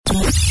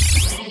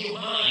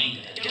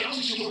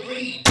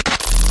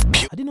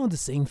Are they not the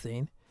same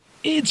thing?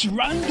 It's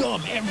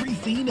random,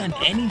 everything and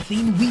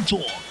anything we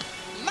talk.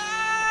 My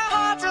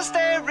heart's a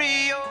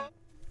stereo.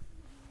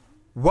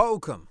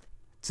 Welcome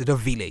to the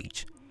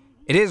village.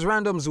 It is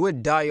Randoms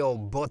with Dial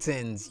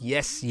Buttons.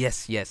 Yes.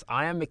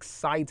 I am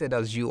excited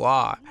as you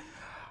are.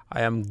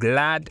 I am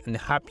glad and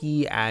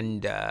happy,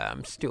 and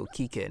I'm still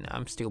kicking.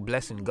 I'm still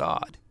blessing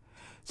God.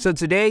 So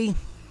today,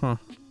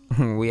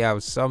 we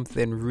have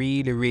something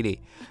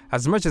really,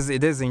 as much as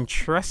it is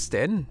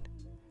interesting,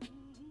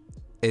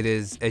 it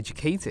is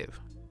educative.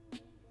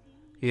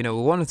 We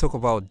want to talk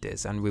about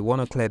this and we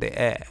want to clear the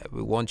air.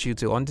 We want you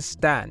to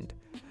understand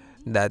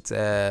that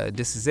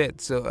this is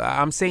it. So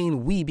I'm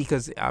saying we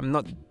because I'm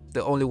not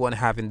the only one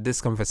having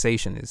this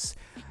conversation. It's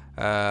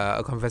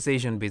a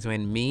conversation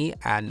between me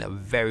and a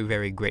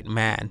very great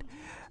man.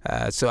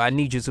 So I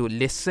need you to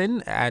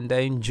listen and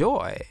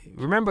enjoy.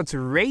 Remember to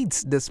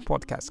rate this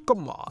podcast.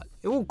 Come on.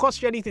 It won't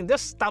cost you anything.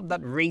 Just stop that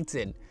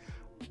rating.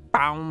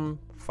 Pound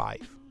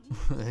 5.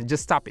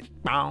 Just stop it.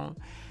 Pound.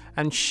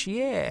 And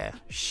share,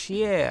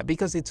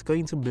 because it's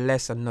going to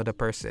bless another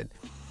person.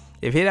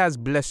 If it has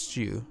blessed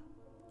you,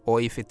 or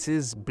if it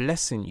is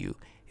blessing you,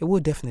 it will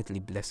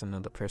definitely bless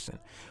another person.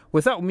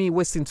 Without me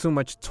wasting too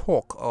much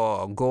talk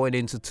or going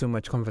into too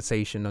much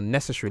conversation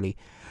unnecessarily,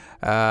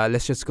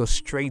 let's just go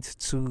straight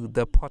to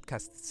the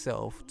podcast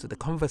itself, to the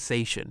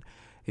conversation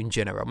in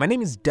general. My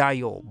name is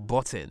Dial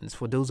Buttons,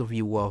 for those of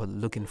you who are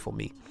looking for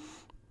me.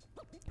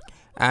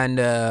 And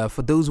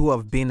for those who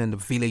have been in the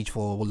village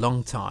for a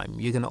long time,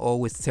 you can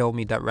always tell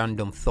me that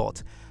random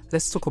thought.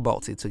 Let's talk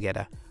about it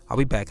together. I'll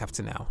be back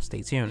after now.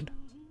 Stay tuned.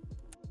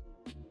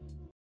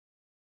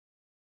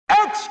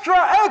 Extra,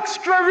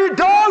 read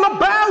all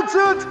about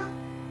it.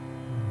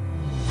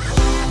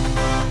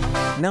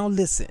 Now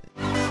listen.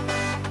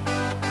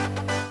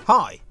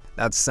 Hi,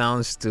 that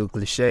sounds too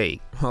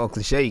cliche. Or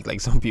cliche, like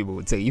some people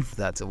would say, if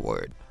that's a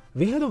word.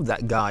 Have you heard of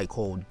that guy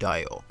called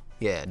Dio?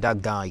 Yeah,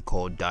 that guy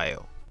called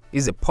Dio.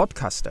 He's a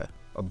podcaster,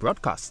 a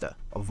broadcaster,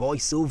 a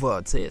voiceover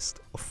artist,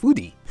 a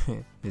foodie.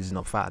 He's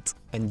not fat.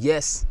 And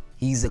yes,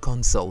 he's a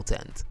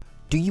consultant.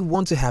 Do you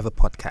want to have a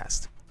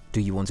podcast? Do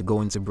you want to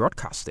go into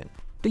broadcasting?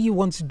 Do you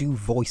want to do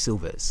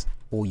voiceovers?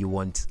 Or you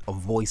want a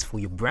voice for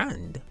your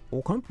brand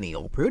or company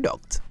or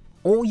product?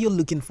 Or you're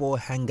looking for a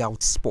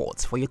hangout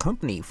spot for your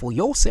company, for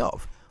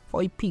yourself,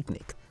 for a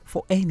picnic,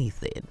 for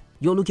anything?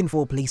 You're looking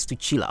for a place to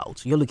chill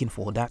out. You're looking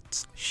for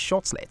that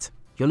shortlet.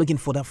 You're looking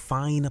for that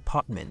fine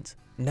apartment.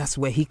 And that's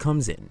where he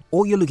comes in.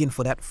 Or you're looking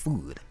for that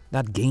food,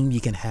 that game you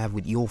can have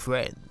with your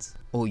friends.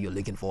 Or you're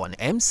looking for an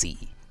MC.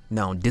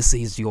 Now this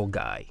is your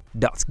guy.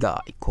 That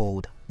guy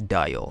called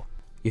Dio.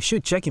 You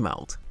should check him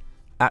out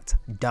at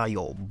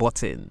Dial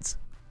Buttons,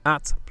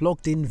 at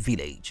Plugged In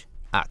Village,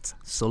 at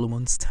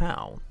Solomon's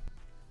Town.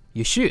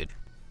 You should.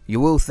 You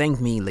will thank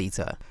me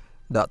later.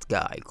 That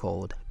guy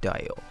called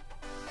Dio.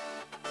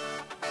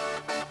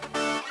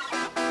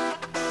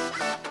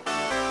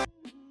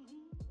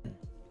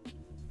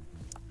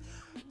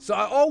 So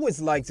I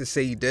always like to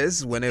say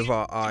this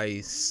whenever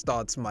I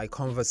start my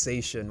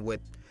conversation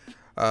with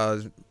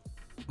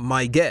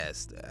my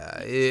guest.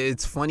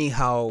 It's funny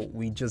how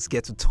we just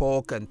get to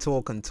talk. And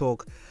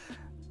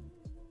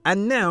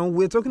now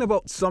we're talking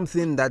about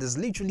something that is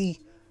literally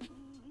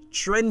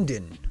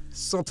trending,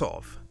 sort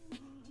of.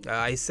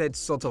 I said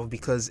sort of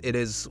because it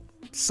is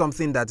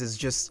something that is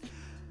just...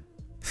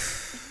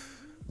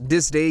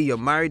 This day you're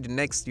married, the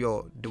next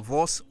you're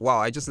divorced. Wow,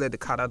 I just let the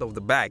cat out of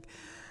the bag.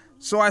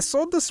 So I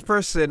saw this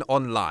person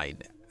online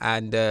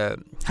and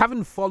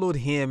haven't followed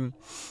him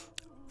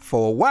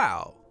for a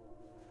while.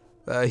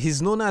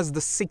 He's known as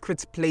the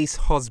Secret Place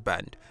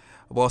Husband.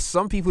 Well,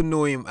 some people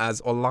know him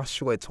as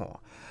Olashweton.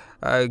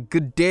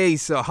 Good day,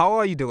 sir. How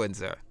are you doing,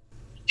 sir?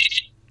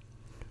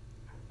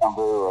 I'm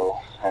very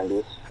well,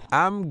 Andy.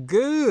 I'm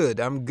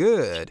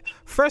good.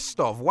 First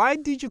off, why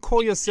did you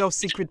call yourself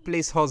Secret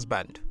Place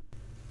Husband?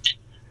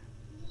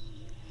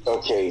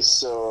 Okay,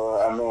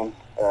 so,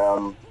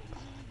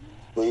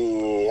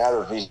 we had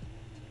a vision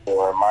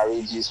for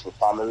marriages, for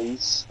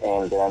families,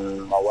 and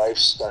then my wife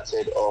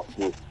started off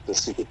with the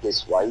Secret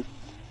Place Wife.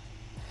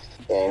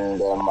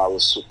 And I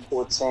was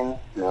supporting,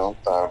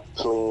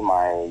 playing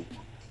my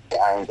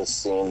behind the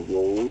scene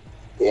role.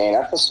 And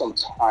after some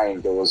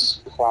time, there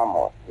was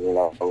clamor,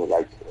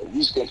 like,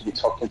 who's going to be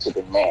talking to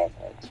the man?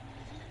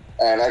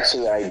 And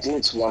actually, I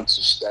didn't want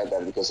to start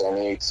that because I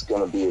knew it's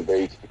going to be a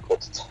very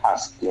difficult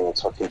task,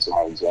 talking to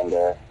my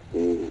gender.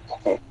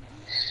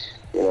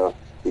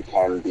 It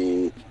can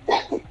be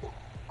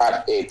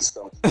heartache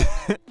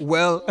sometimes.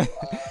 Well,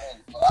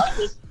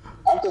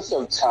 after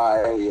some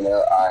time,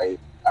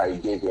 I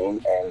gave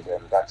in, and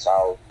that's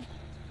how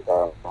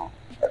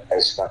I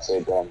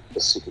started the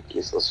Secret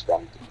Place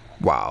Husband.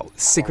 Wow,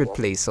 Secret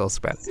Place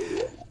Husband.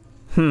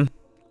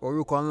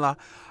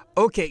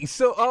 Okay,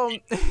 so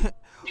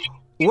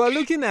we're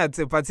looking at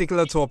a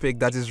particular topic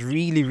that is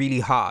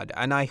really hard,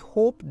 and I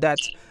hope that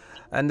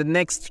in the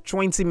next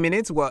 20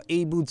 minutes we're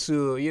able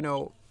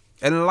to,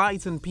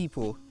 enlighten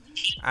people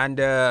and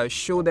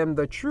show them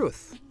the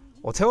truth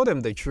or tell them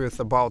the truth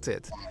about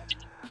it.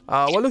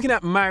 we're looking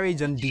at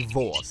marriage and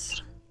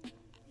divorce.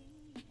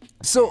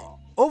 So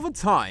over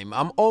time,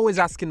 I'm always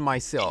asking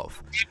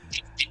myself,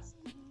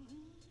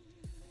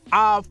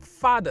 our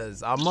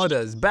fathers, our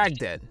mothers back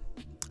then,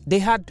 they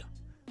had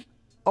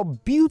a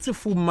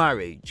beautiful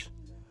marriage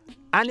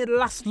and it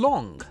lasts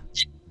long.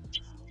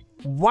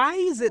 Why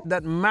is it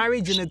that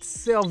marriage in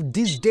itself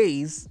these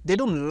days, they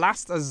don't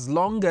last as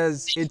long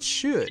as it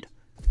should?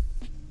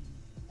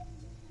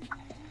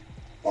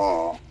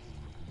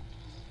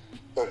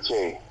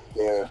 Okay,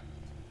 yeah.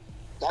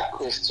 That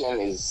question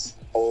is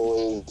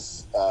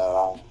always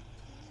a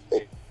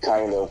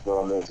kind of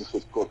a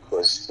difficult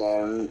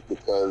question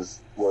because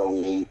when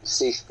we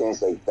say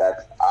things like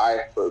that,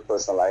 I, for a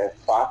person like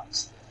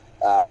facts,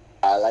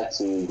 I like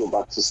to go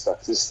back to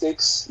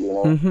statistics.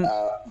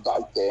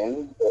 Back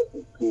then,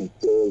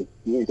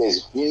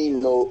 there's really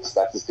no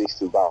statistics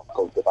to back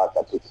up the fact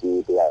that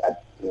okay, they had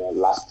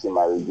lasting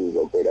marriages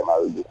or better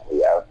marriages than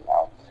we have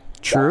now.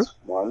 True. That's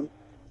one.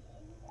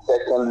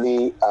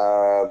 Secondly,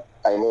 so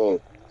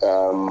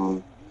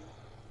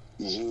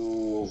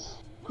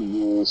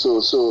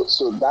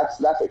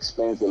that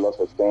explains a lot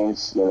of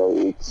things.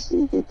 It's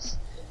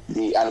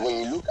and when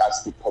you look at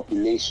the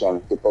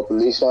population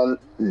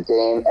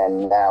then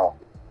and now,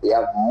 we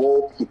have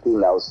more people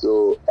now.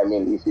 So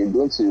if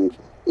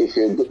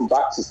you go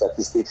back to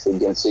statistics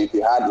again, so if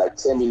you had like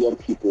 10 million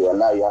people and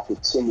now you have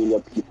 15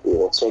 million people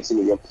or 20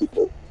 million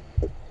people,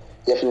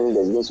 definitely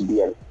there's going to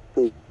be an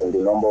increase in the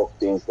number of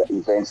events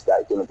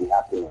that are going to be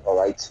happening. All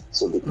right.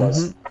 So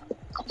because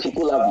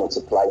people have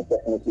multiplied,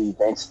 definitely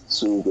events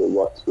too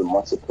will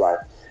multiply.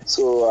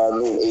 So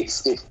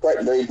it's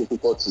quite very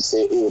difficult to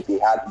say, they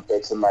had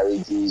better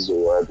marriages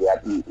or they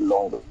had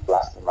longer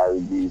lasting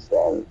marriages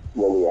than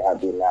what we are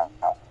having now.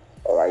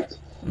 All right.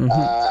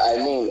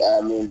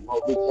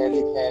 What we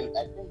can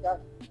I think that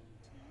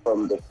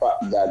from the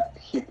fact that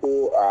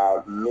people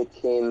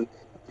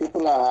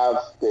now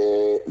have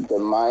the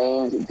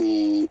mind,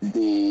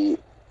 the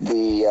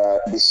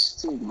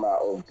stigma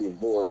of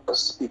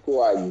divorce.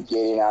 People are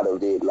getting out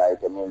of it.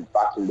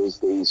 Back in those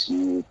days,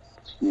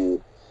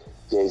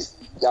 there's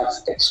that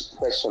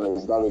expression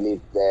is not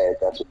really there.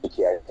 That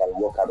okay, I can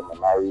walk out of my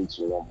marriage,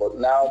 But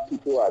now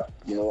people are,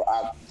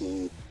 have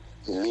the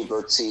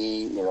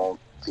liberty,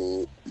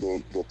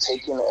 they're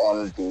taking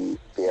on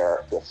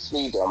their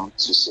freedom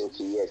to say,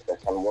 okay, yes, I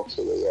can walk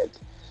away.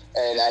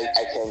 And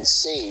I can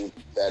say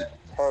that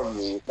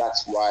probably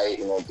that's why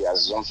the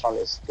assumption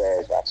is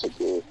there that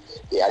okay,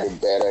 they had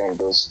it better in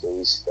those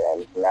days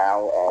than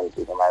now,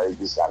 and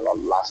marriages are not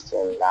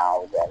lasting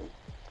now than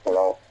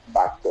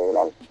back then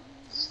and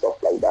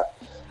stuff like that.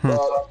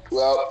 But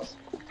well,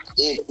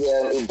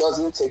 it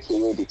doesn't take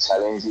away the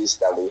challenges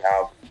that we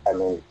have.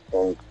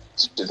 In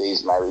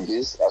today's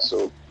marriages,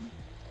 so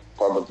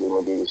probably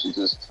maybe we should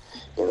just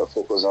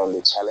focus on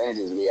the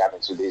challenges we have in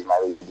today's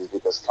marriages,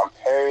 because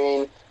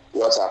comparing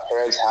what our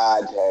parents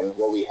had and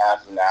what we have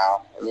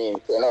now, we're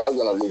not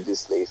going to leave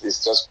this place.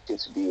 It's just going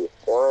to be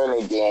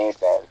foreign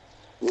against, and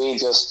we're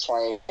just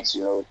trying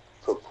to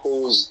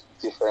propose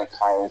different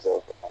kinds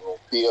of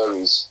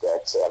theories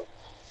that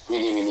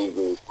really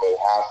we may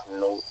have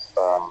no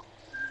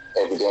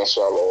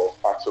evidential or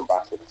factual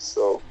backing.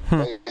 So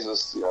let's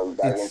just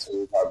dive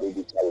into how big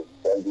the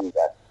challenges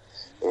that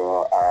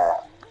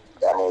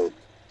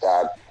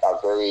that are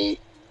very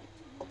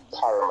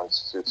paramount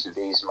to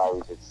today's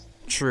marriages.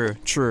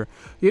 True.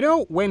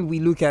 When we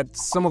look at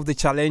some of the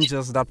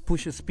challenges that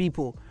pushes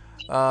people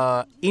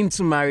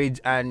into marriage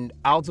and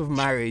out of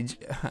marriage,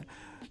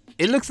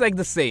 it looks like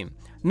the same.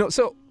 No,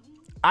 so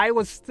I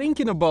was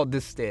thinking about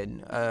this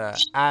thing,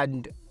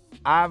 and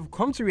I've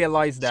come to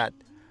realize that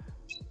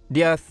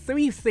there are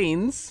three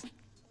things,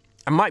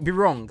 I might be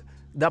wrong,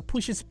 that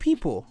pushes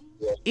people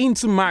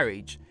into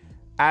marriage.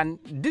 And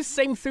these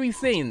same three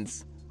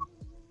things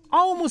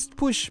almost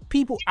push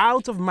people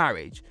out of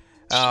marriage.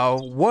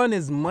 One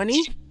is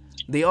money,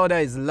 the other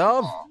is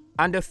love,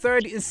 and the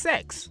third is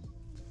sex.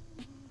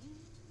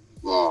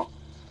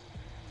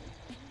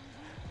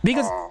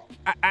 Because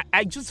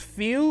I just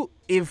feel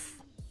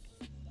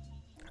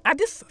are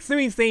these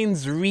three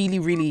things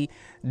really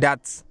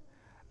that's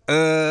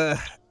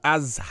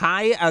as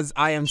high as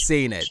I am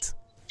saying it?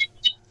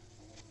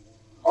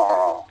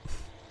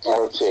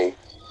 Okay.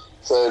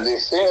 So the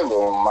thing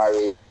about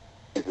marriage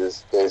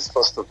is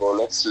first of all,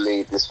 let's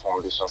lay this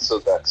foundation so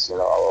that our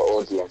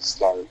audience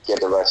can get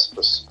the right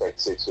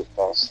perspective to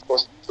things.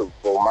 First of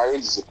all,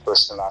 marriage is a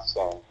personal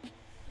thing.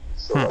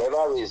 So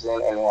whatever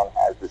reason anyone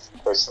has is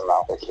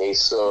personal. Okay,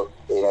 so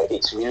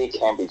it really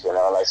can be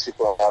generalized.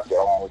 People have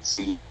their own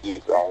motive,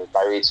 and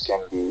marriage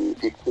can be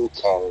people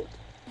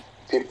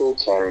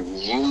can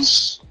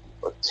use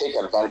or take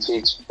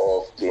advantage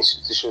of the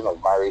institution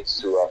of marriage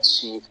to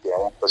achieve their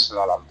own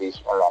personal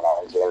ambition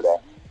and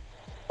agenda.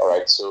 All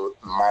right, so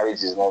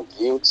marriage is not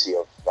guilty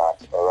of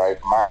that. All right,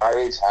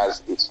 marriage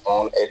has its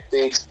own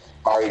ethics.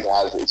 Marriage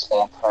has its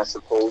own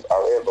principles.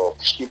 However,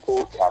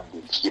 people can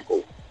be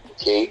people.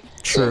 Okay,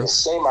 True. So the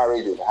same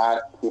marriage we've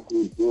had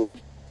people do,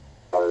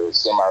 the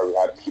same marriage we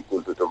had people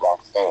do the wrong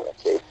thing.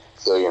 Okay,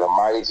 so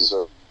marriage is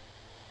a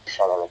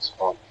definition on its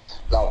own.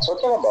 Now,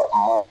 talking about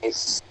money,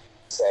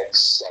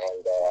 sex,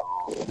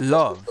 and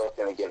Love.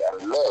 talking again,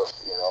 and love,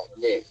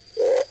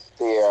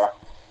 they are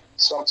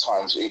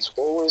sometimes it's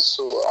always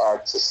so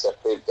hard to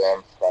separate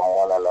them from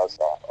one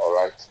another, all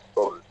right?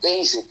 But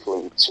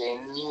basically,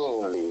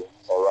 genuinely,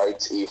 all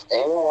right, if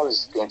anyone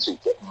is going to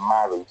get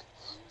married,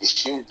 you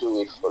should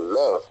do it for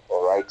love,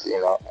 all right,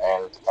 and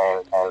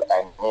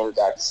I mean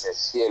that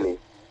sincerely.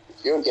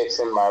 If you're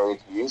getting married,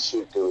 you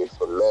should do it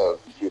for love.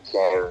 You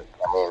can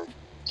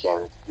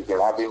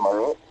have your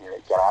money,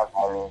 you can have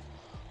money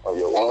on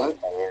your own,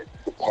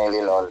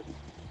 depending on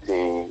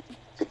the,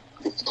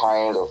 the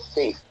kind of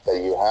faith that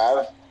you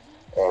have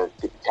and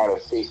the kind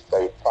of faith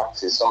that you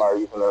practice. Some are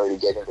even already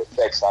getting the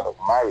sex out of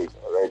marriage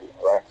already,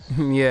 right?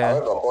 Yeah.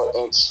 However, but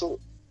in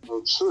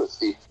truth,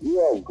 if you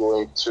are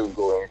going to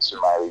go into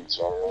marriage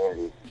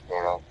genuinely,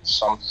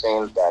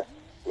 something that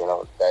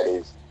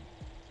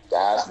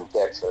that has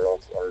depth in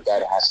it, and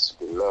that has to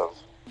be love.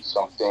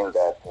 Something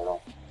that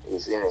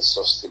is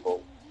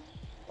inexhaustible,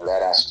 and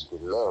that has to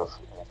be love.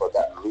 And for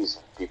that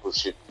reason, people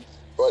should.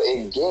 But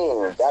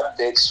again, that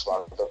begs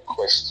from the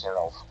question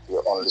of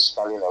your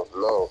understanding of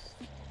love,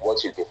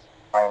 what you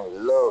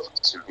define love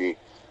to be,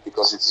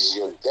 because it is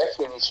your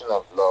definition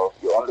of love,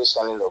 your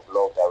understanding of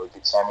love that will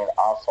determine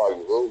how far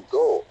you will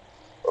go.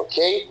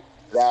 Okay?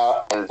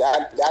 Now, and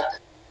that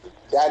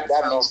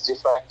means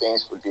different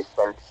things for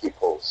different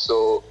people.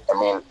 So,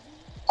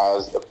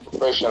 as the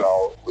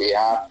professional, we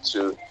have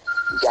to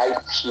guide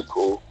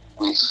people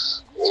with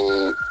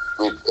a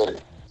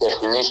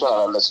definition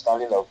and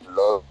understanding of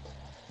love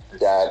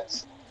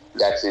that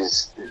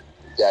is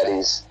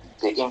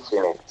the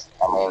infinite.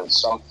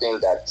 Something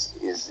that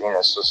is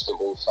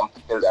inexhaustible,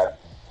 something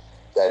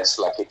that's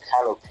like a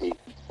canopy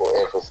for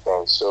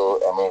everything. So,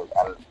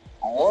 and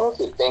one of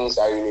the things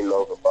I really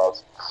love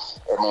about,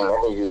 let me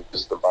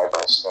use the Bible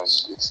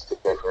instance. It's the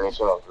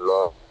definition of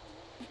love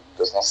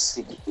does not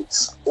seek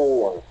its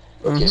own.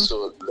 Okay,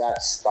 so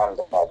that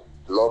standard,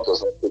 love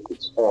does not seek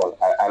its own,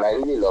 and I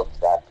really love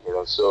that.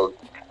 So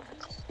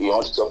you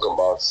want to talk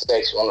about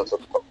sex, you want to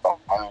talk about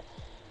money.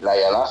 Now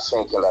you're not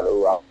thinking that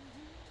I'm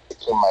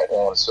taking my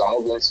own, so I'm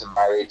not going to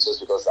marry just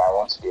because I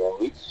want to be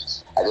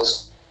enriched. I'm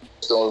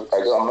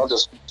not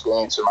just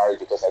going to marry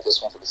because I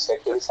just want to be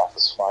sexually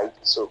satisfied.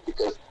 So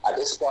because at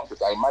this point,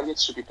 I imagine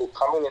two people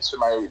coming into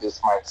marriage with this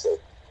mindset,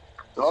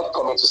 not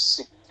coming to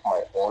seek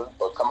my own,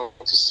 but coming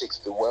to seek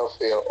the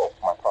welfare of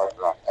my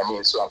partner.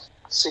 So I'm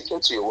seeking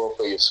to your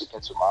welfare, you're seeking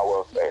to my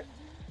welfare.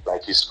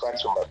 Like you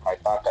scratch my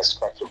back, I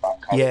scratch your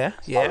back, kind of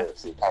kind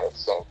of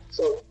thing.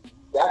 So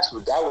that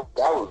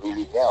would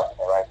really help,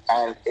 all right?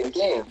 And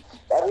again,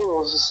 that will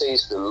also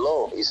says the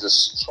love is as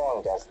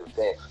strong as the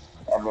death.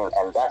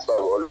 And that's why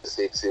we always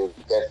say to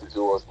death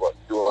do us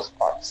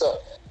part. So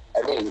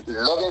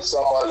loving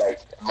someone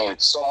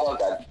someone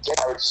that get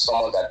married to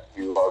someone that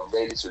you are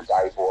ready to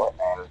die for,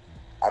 and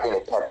having a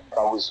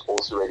partner who is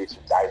also ready to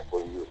die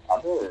for you.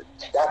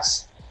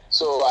 That's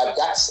so at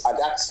that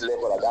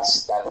level, at that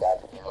standard,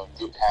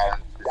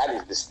 that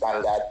is the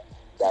standard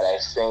that I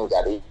think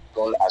that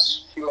even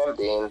as human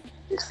being,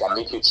 it can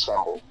make you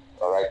tremble.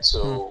 All right.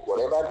 So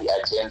whatever the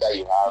agenda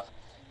you have,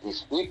 if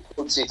we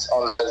put it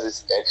under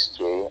this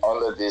X-ray,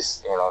 under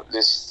this,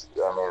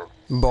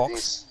 box,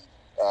 this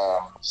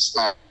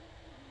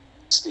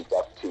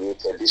that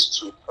created these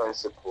two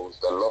principles,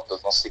 that love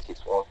does not seek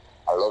its own,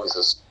 and love is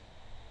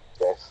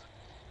a death.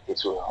 It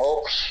will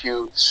help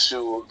you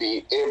to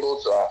be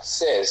able to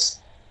assess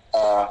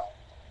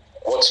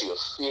what you're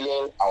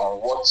feeling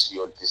and what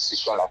your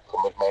decision and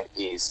commitment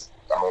is.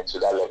 To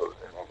that level,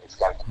 it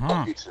can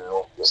help you to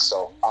know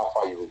yourself, how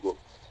far you will go.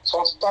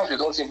 Sometimes you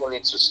don't even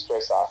need to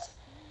stress out.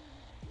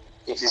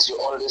 It is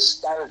your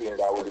understanding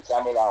that will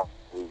determine how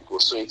you go.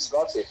 So it's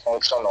not a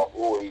function of,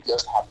 it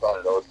just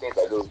happened, or things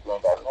like those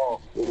going that.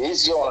 No, it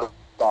is your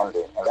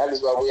understanding. And that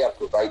is why we are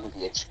providing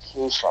the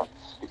education.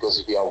 Because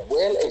if you are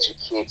well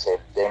educated,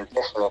 then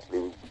definitely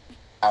you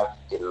have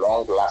a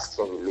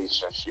long-lasting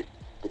relationship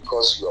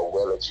because you are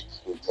well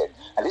educated.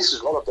 And this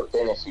is one of the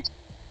benefits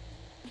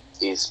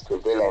is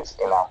prevalent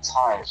in our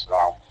times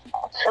now.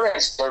 Our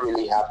parents don't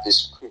really have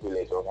this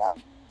privilege of that.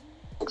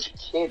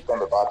 Educate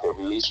them about their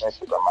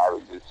relationship and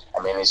marriage.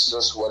 It's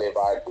just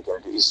whatever we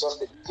can do. It's just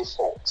the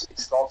default.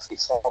 It's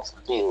not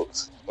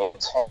built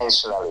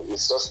intentionally.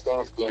 It's just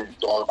things being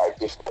done by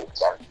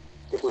default. And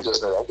people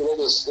just know, okay,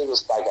 let's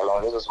just tag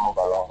along, let's just move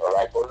along, all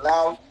right? But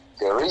now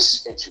there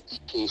is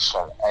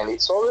education, and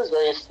it's always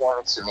very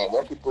funny to me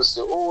when people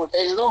say,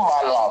 there's no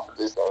manual for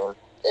this thing.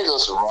 They're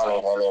just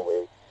running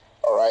anyway,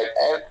 all right?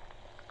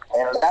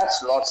 And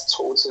that's not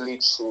totally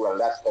true, and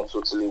that's not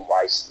totally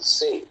wise to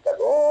say that,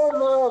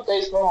 no,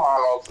 there's no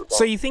manual.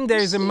 So you think there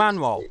is a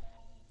manual?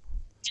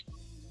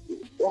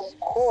 Of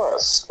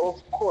course.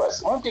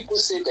 When people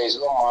say there's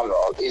no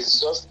manual,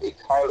 it's just a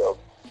kind of,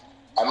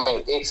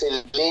 it's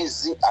a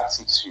lazy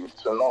attitude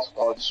to not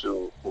want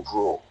to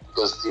grow.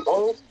 Because the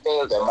only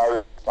thing that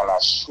marriage can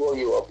assure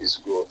you of is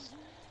growth.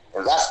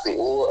 And that's the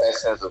whole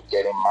essence of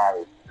getting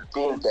married,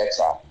 being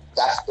better.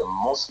 That's the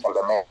most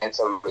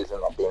fundamental reason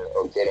of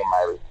getting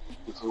married.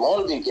 If you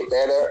want to get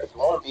better, if you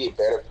want to be a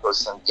better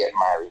person, get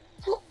married.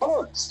 If you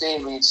want to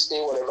stay rich,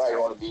 stay whatever you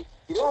want to be,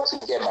 you don't have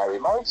to get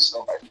married. Marriage is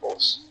not by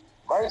force.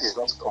 Marriage is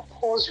not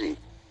compulsory.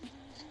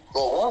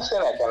 But one thing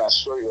I can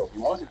assure you of,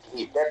 you want to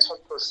be a better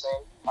person,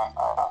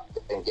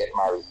 then get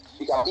married.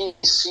 You can be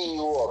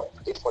CEO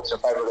of a Fortune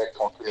 500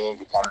 company,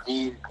 you can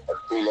be a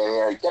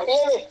billionaire, you can be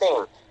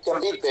anything. You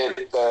can be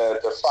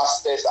the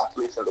fastest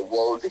athlete in the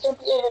world. You can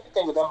be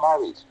anything without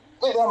marriage.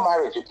 Without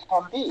marriage, you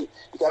can be.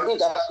 You can be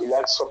that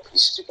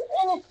philanthropist. You can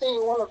anything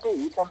you want to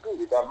be, you can be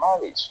without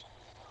marriage.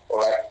 All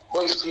right.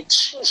 But if you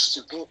choose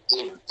to be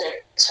a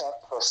better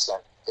person,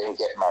 then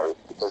get married,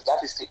 because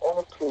that is the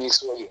only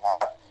place where you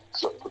have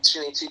the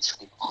opportunity to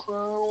be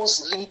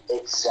closely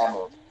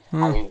examined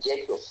and you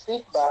get your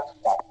feedback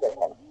back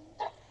then.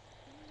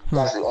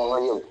 That's the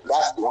only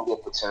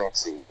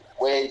opportunity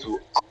where you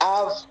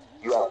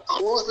are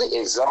closely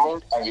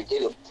examined and you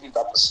get your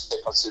feedback per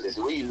second. So there's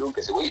the way you look,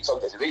 there's the way you talk,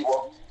 there's the way you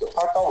walk. Your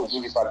partner will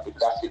give you that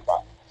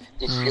feedback.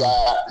 If you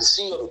are the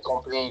CEO of the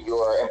company,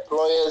 your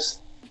employers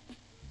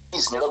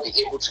may not be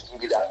able to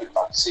give you that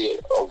feedback. Say,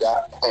 oh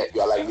God,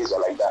 you are like this or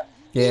like that.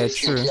 Yeah, if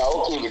true. you are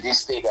okay with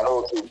this thing, you're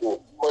not okay with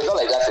it. But it's not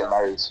like that in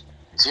marriage.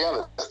 Do you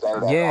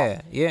understand that?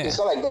 Yeah, yeah. It's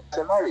not like that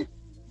in marriage.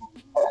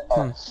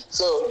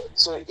 So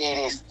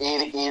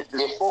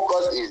the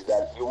focus is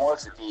that you want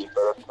to be a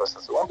better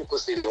person. So when people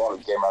say they want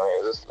to get married,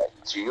 it's just like,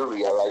 do you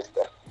realize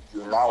that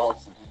you now want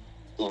to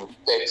be a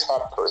better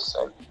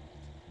person?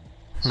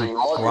 So you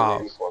must be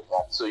ready for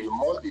that. So you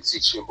must be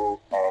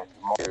teachable and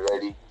you must be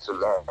ready to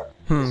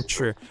learn.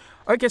 True.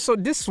 Okay, so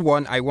this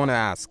one I want to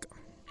ask.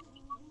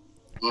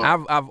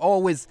 I've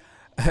always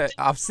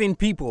I've seen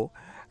people,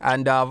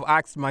 and I've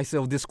asked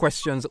myself these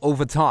questions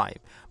over time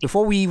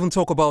before we even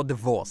talk about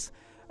divorce.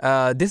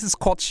 This is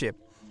courtship.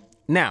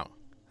 Now,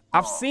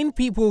 I've seen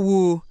people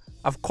who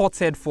have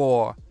courted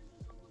for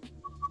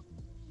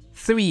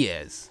 3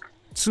 years,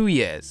 2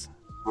 years,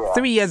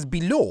 3 years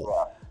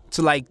below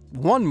to like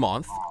 1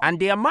 month, and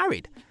they are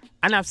married.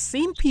 And I've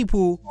seen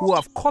people who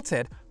have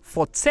courted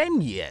for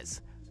 10 years,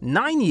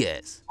 9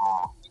 years,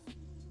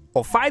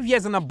 or 5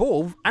 years and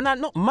above, and are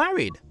not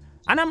married.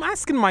 And I'm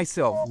asking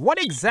myself,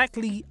 what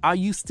exactly are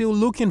you still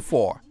looking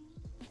for?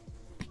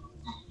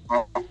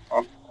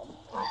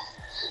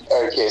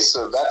 Okay,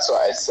 so that's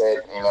why I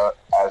said,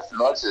 as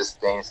much as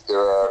things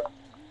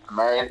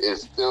marriage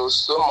is still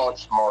so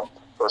much more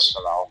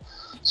personal.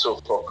 So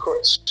for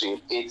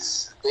courtship,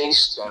 it's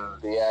based on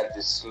their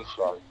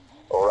decision,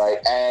 all right?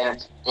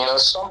 And,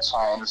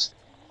 sometimes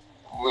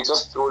we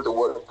just throw the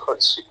word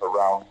courtship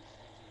around.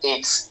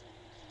 It's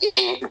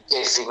a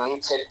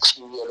designated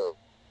period of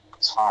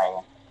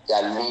time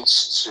that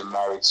leads to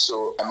marriage.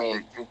 So,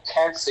 you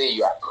can't say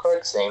you are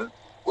courting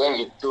when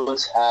you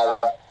don't have,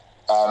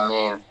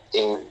 a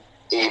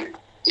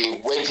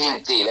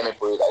wedding day, let me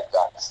put it like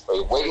that.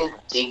 A wedding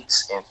date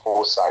in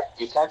foresight.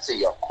 You can't say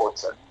you're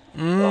courting.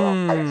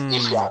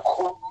 If you are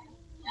courting,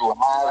 you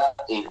have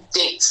a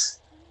date.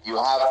 You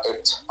have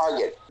a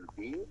target in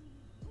view,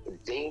 a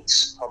date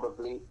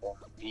probably in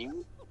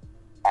view,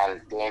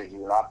 and then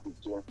you now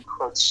begin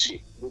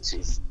courtship, which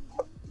is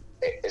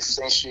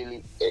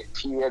essentially a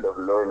period of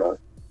learning.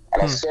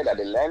 And I said that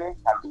the learning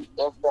can be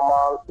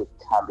informal, it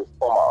can be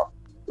formal.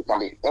 It can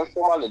be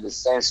informal in the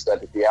sense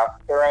that if you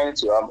have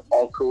parents, you have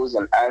uncles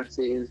and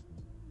aunties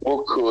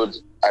who could,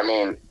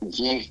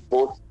 give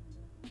both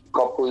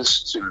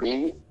couples to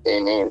be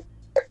in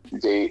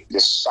the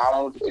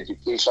sound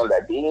education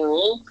that they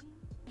need,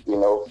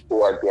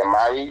 for their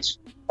marriage.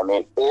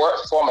 Or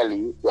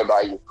formally,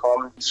 whereby you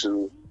come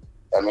to,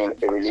 a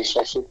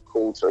relationship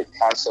coach or a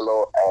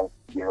counselor, and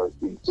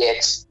you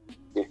get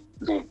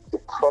the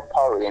proper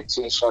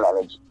orientation and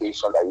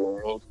education that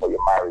you need for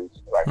your marriage,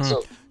 right?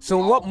 So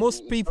what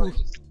most people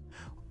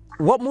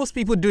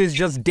do is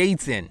just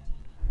dating.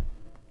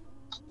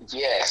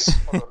 Yes,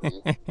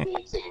 probably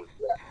dating.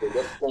 Yeah, they're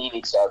just playing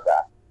each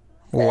other.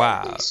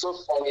 Wow. And it's so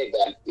funny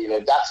that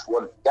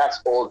that's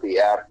all they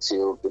have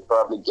till they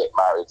probably get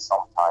married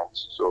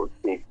sometimes. So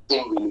they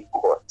didn't really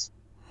court.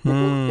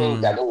 People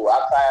think that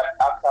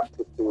after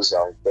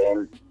proposal,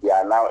 then they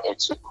are now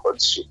into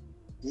courtship.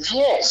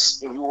 Yes,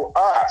 you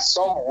are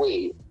some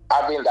way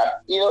having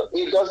that.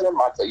 It doesn't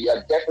matter. You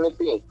are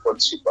definitely in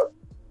courtship, but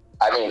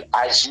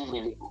as you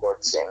really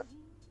courting,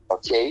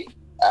 okay?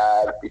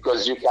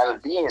 Because you can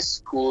be in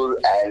school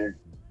and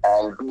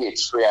be a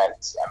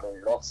truant.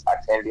 Not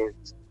attending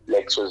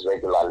lectures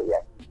regularly.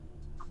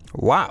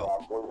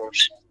 Wow.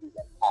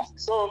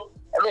 So,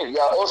 you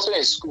are also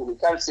in school. You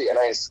can't say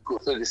you're in school.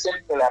 So the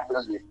same thing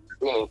happens with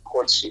being in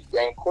courtship.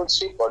 You're in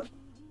courtship, but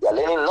you're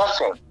learning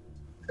nothing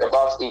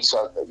about each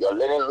other. You're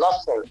learning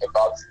nothing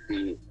about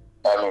the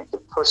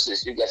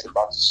process you guys are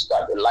about to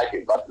start, the life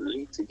you're about to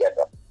lead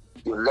together.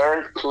 You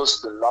learn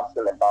close to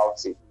nothing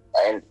about it.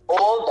 And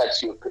all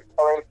that you're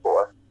preparing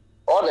for,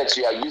 all that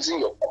you are using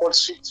your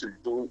courtship to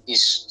do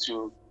is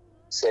to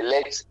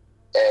select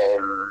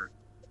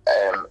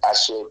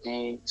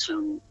Ashebi,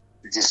 to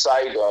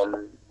decide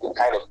on the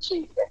kind of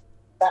cake.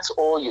 That's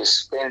all you're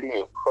spending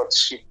your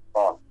courtship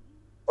on.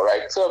 All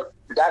right, so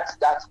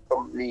that's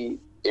probably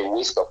a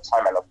waste of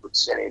time and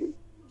opportunity.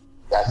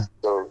 That's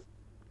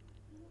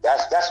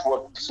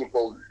what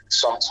people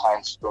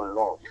sometimes don't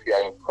know. If you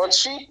are in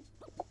courtship,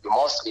 you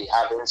must be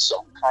having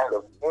some kind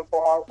of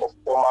informal or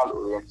formal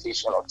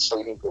orientation or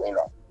training going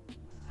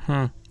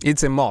on.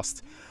 It's a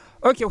must.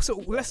 Okay,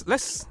 so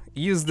let's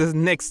use the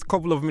next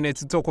couple of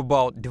minutes to talk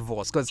about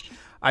divorce, because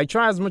I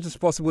try as much as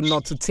possible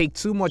not to take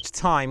too much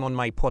time on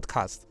my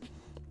podcast.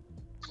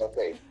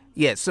 Okay.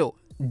 Yeah, so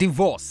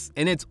divorce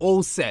in its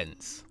old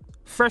sense.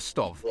 First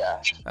off,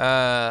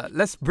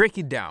 let's break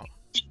it down.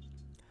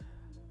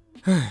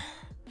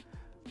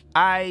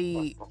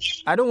 I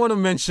don't want to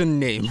mention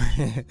name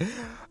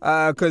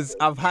because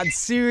I've had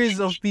series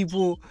of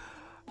people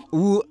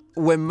who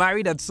were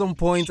married at some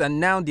point and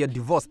now they're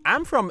divorced.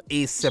 I'm from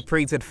a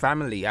separated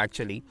family,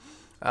 actually.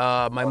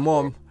 My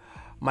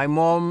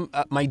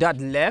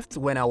dad left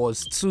when I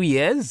was 2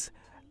 years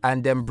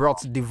and then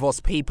brought divorce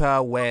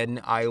paper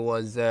when I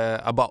was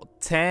about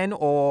 10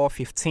 or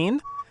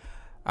 15,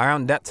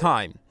 around that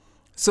time.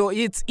 So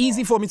it's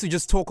easy for me to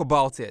just talk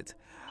about it.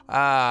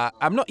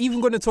 I'm not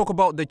even going to talk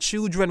about the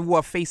children who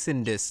are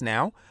facing this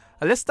now.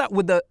 Let's start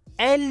with the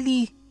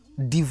early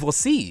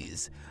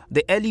divorcees,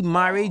 the early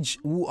marriage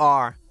who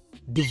are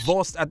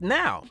divorced at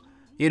now.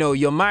 You know,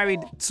 you're married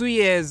 2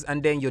 years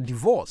and then you're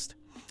divorced.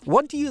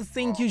 What do you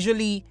think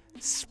usually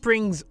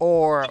springs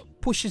or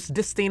pushes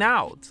this thing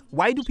out?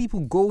 Why do people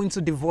go into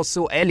divorce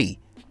so early?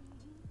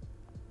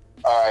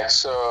 All right,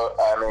 so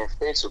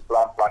fail to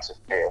plan to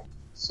fail.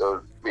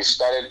 So we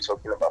started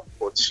talking about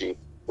courtship,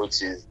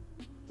 which is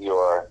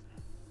your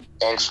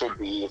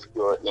entry if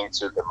you're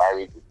into the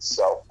marriage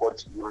itself. What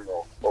do you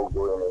know before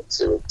going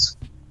into it?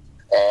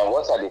 And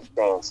what are the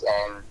things?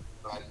 And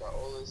like I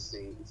always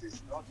say, it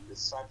is not the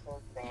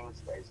certain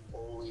things that is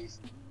always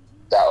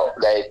that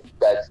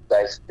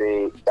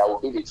will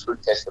be the true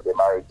test of the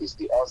marriage. It's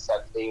the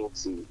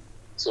uncertainty.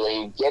 So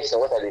in getting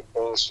what are the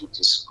things you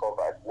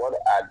discovered? What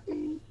are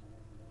the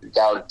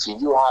do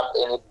you have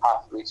any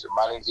pathway to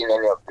managing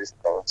any of these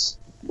things?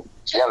 Do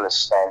you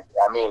understand?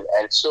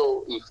 And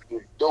so if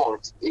you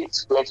don't,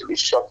 it's going to be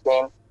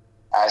shocking.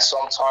 And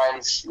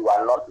sometimes you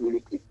are not really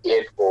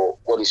prepared for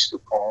what is to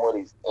come, what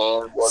is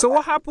in. So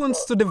what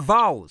happens to the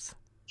vows?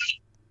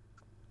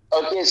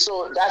 Okay,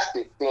 so that's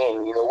the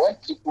thing. When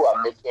people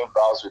are making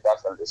vows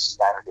without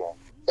understanding,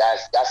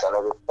 that's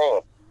another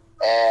thing.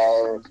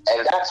 And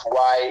that's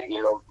why,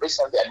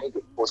 recently I made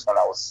a post and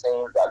I was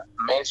saying that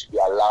men should be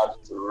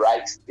allowed to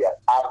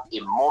have a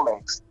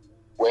moment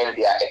when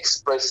they are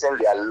expressing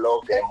their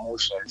love, their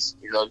emotions.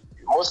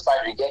 Most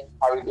times we get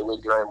carried away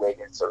during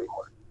wedding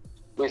ceremony.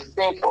 We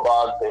think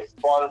about the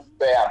fun,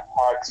 fair, and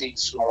party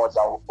too much,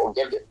 and we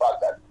forget the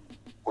fact that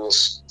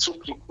two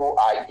people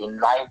are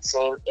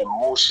uniting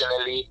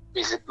emotionally,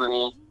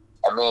 physically,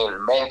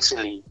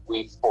 mentally.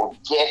 We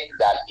forget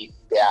that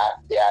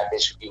there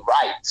should be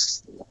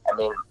rights.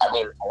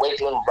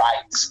 Wedding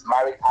rights,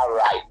 marital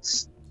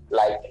rights,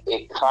 like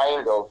a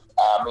kind of,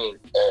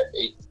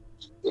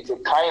 it's a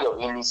kind of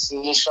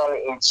initiation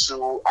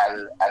into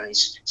an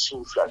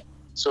institution.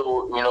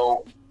 So,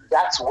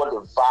 that's what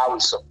the vow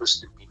is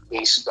supposed to be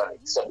based on.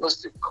 It's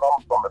supposed to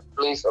come from a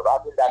place of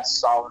having that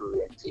sound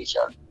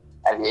orientation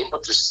and be able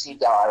to sit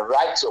down and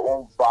write your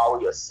own vow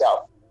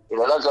yourself.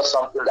 Not just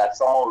something that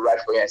someone will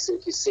write for you and say,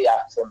 okay, say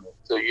after me.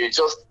 So you're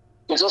just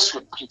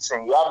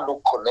repeating. You have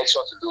no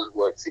connection to those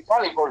words. You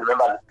can't even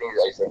remember the things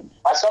that you say.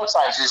 And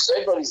sometimes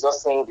everybody's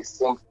just saying the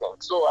same thing.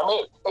 So,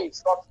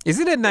 it's not... Is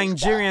it a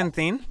Nigerian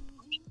thing?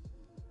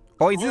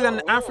 Or is it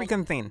an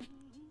African thing?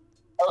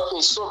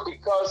 Okay, so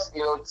because,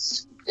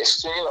 it's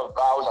exchanging of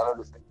vows and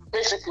other things.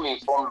 Basically,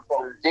 from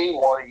day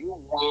one, you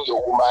win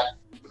your woman,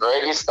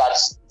 you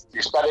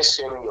started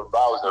sharing your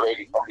vows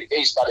already. From the day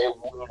you started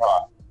wooing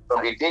her,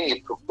 from the day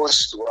you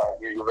proposed to her,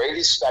 you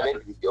already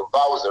started with your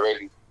vows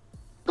already.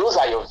 Those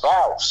are your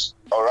vows,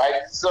 all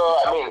right? So,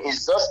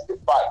 it's just the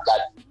fact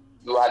that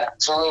you are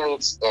doing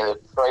it in the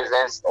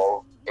presence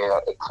of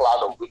a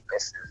cloud of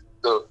witnesses.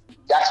 So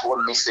that's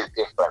what makes it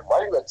different.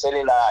 While you were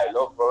telling her, I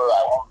love her,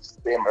 I want to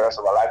stay the rest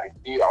of my life with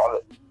you,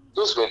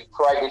 those were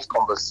private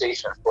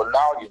conversations, but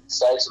now you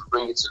decide to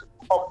bring it to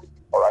the public,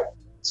 all right?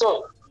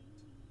 So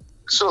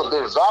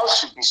the vow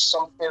should be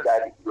something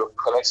that you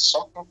connect,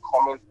 something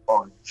coming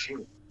from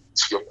you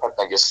to your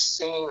partner. You're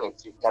saying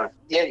it, you can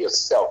hear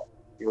yourself.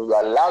 You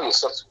allow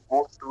yourself to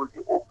go through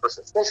the whole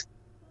process.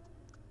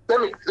 Let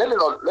me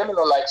not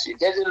lie to you.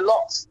 There's a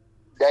lot.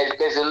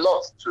 There's a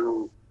lot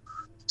to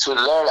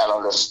learn and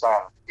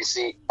understand. You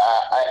see,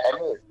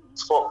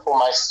 for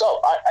myself,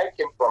 I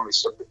came from a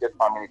separated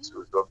family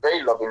too, so a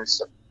very loving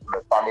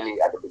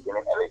family at the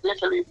beginning, and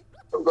eventually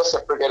we got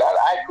separated. And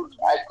I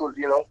could,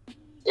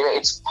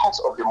 it's part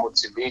of the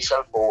motivation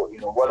for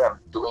what I'm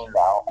doing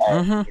now,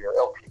 and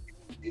help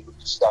people be able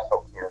to start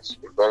up,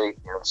 a very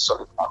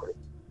solid family.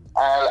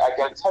 And I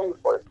can tell you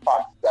for a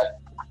fact that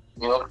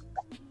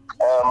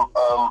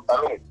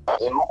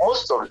in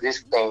most of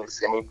these things,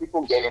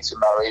 people get into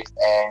marriage,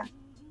 and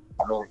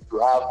you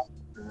have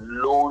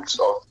loads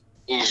of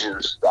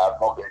issues that have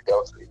not been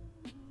dealt with.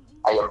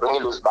 and you're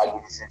bringing those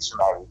baggages into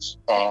marriage,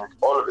 and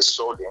all of a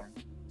sudden,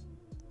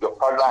 your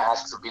partner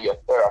has to be your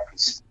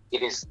therapist.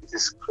 It is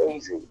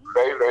crazy,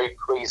 very, very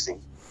crazy.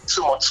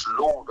 Too much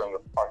load on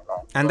your partner.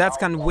 And that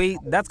can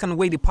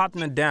weigh the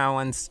partner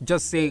down and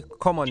just say,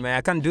 come on, man,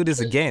 I can't do this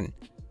again.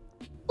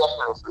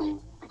 Definitely,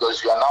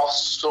 because you are now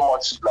so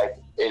much like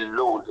a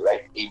load,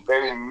 like a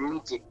very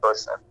needy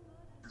person,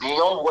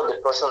 beyond what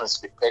the person is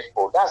prepared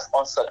for. That's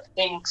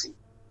uncertainty.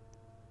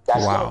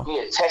 That's Wow. going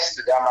to be a test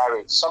to that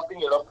marriage, something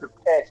you're not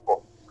prepared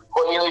for.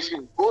 But, if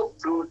you go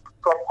through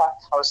proper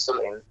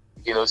counseling,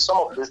 some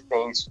of these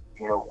things,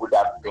 would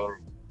have been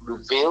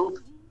revealed,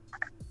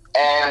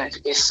 and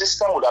a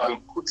system would have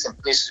been put in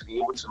place to be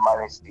able to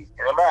manage this.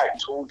 Remember, I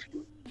told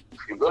you, if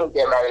you're going to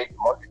get married, you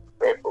must be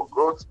prepared for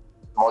growth,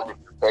 you must be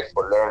prepared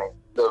for learning.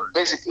 So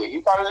basically,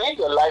 you can live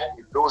your life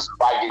with those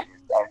baggages,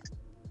 and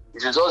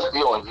it will just be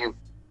on you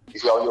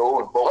if you're on your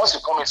own. But once you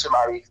come into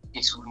marriage,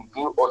 it will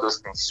reveal all those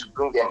things, to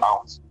bring them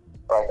out,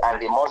 right?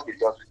 And they must be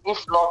dealt with.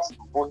 If not,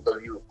 both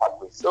of you will part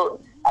ways. So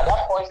at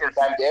that point in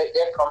time, there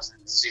comes the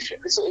decision.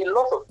 So a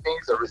lot of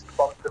things are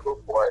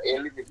responsible for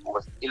early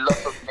divorce. A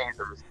lot of things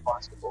are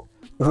responsible.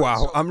 Wow,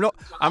 So-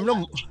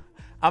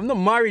 I'm not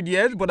married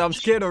yet, but I'm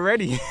scared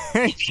already.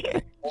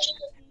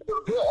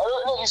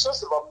 It's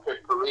just about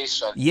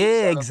preparation.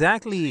 Yeah, It's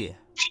exactly.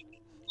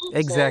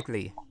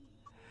 Exactly.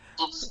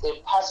 It's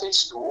a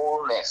passage to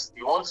wholeness.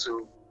 You want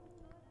to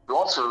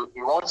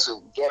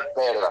get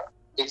better.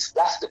 That's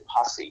the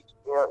passage.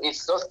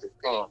 It's just the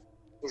thing.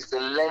 It's the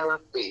learning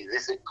phase.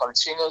 It's a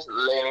continuous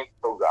learning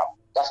program.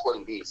 That's what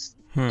it is,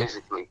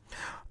 basically.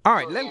 All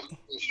right, So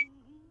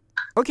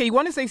okay, you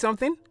want to say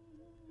something?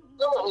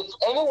 if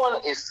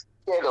anyone is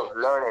scared of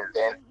learning,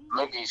 then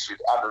maybe you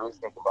should have a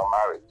rethink about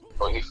marriage.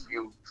 But if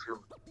you're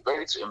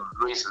ready to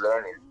embrace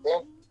learning,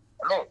 then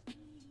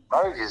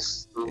marriage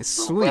is It's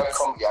to sweet.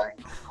 welcome you and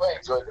you will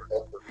enjoy the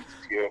best of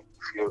it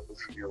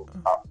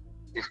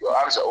if your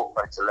arms are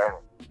open to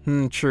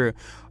learning. True.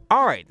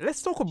 All right,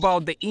 let's talk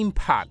about the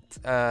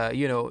impact.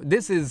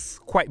 This is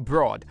quite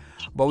broad,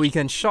 but we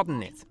can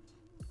shorten it.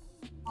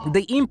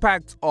 The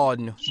impact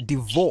on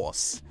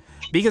divorce.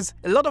 Because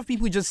a lot of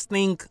people just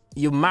think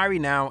you marry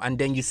now and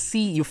then you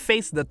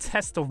face the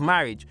test of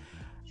marriage.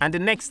 And the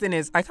next thing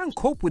is, I can't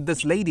cope with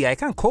this lady. I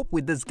can't cope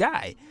with this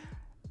guy.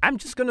 I'm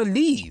just going to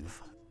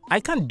leave. I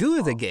can't do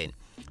it again.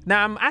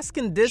 Now, I'm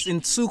asking this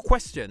in two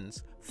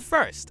questions.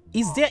 First,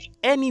 is there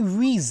any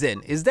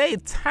reason? Is there a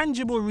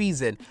tangible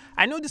reason?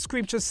 I know the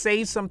scripture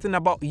says something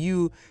about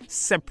you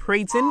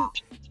separating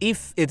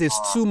if it is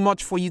too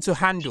much for you to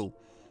handle.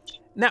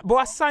 Now,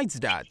 but aside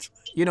that,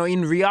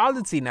 in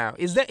reality now,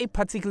 is there a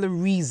particular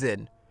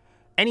reason,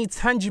 any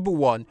tangible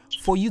one,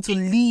 for you to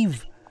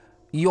leave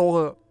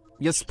your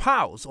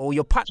spouse or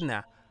your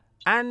partner?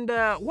 And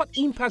what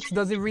impact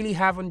does it really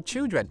have on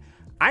children?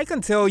 I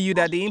can tell you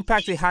that the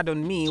impact it had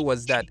on me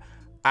was that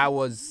I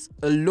was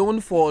alone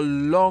for a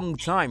long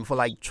time, for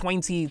like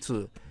 20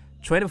 to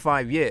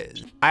 25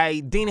 years. I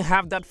didn't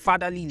have that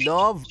fatherly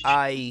love.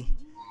 I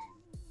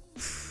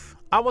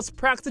was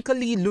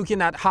practically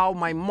looking at how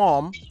my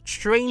mom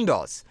trained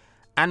us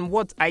and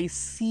what I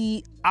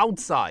see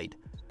outside.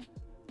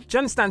 Do you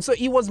understand? So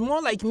it was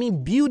more like me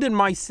building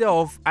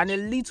myself and a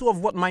little of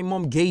what my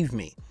mom gave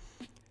me.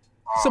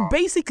 So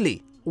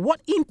basically,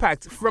 what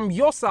impact from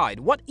your side,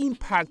 what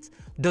impact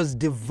does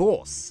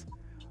divorce,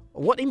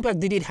 what impact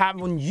did it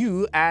have on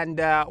you, and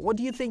what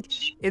do you think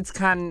it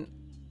can,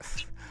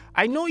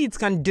 I know it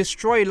can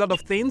destroy a lot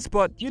of things,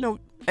 but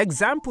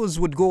examples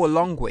would go a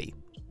long way.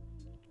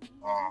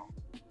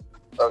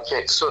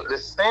 Okay, so the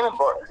thing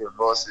about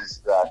divorce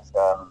is that,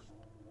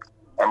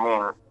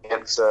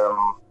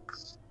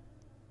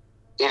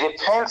 it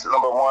depends.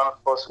 Number one,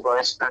 for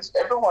instance,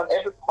 every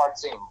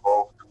party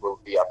involved will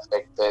be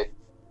affected.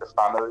 The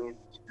family,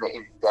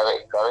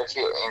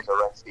 directly or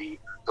indirectly,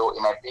 though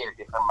it might be in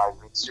different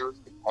magnitudes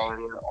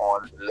depending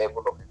on the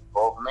level of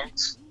involvement.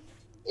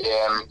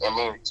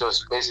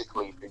 Just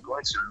basically, if you're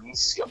going to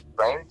miss your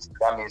friend,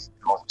 that means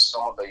it must be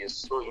someone that you're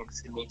so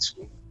intimate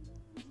with.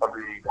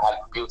 Probably you had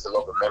built a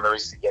lot of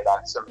memories together,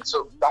 and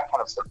so that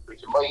kind of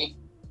separation. But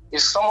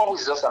if someone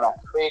who's just an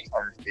afraid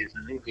and is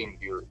leaving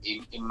you,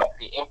 the impact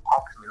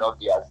may not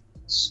be as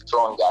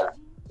strong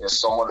as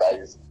someone that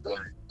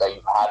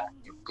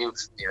you built,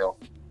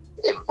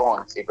 a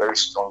bond, a very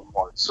strong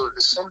bond. So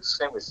the same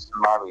thing with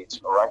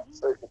marriage, all right?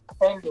 So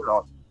depending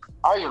on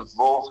how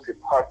involved the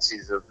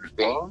parties have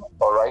been,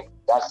 all right,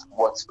 that's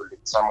what will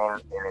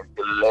determine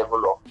the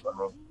level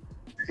of,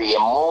 the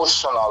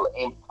emotional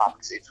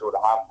impact it would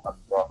have on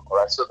them, all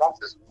right? So that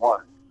is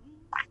one.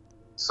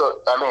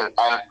 So,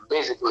 and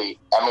basically,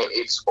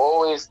 it's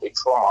always a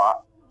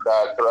trauma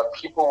that there are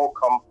people who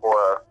come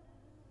for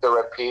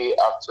therapy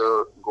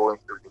after going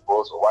through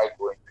divorce or while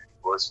going through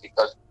divorce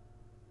because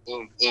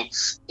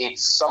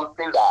it's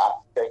something that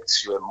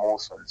affects your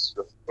emotions,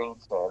 your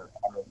thinking.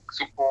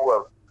 People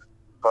have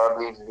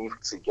probably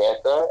lived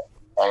together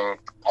and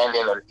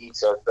depending on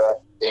each other,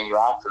 then you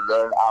have to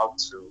learn how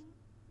to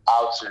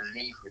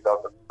live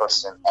without the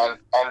person. And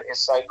in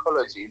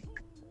psychology,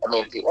 I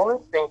mean, the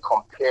only thing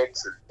compared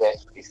to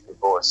death is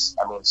divorce.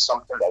 I mean,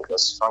 something that is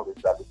as strong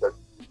as that, because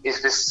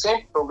it's the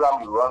same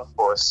program you run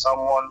for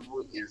someone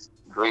who is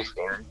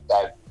grieving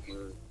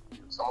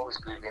someone who's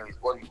grieving is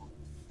what you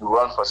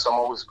run for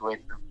someone who's going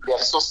through. They are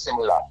so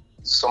similar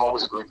to someone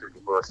who's going through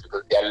divorce,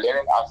 because they are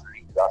learning how to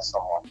live without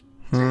someone.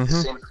 So it's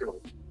the same thing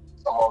with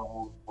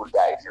someone who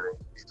dies. The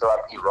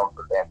therapy you run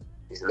for them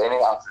is learning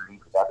how to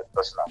live without the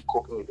person and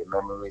coping with the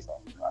memories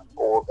and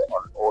all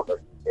the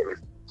areas.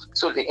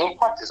 So the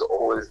impact is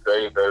always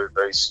very, very,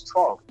 very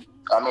strong.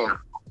 I mean,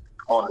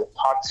 on the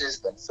parties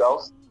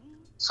themselves.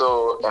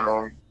 So, I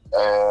mean,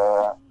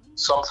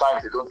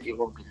 sometimes they don't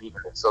even believe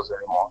in themselves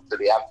anymore. So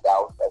they have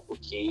doubts like,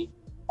 okay,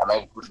 am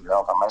I good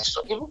enough? Am I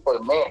strong? Even for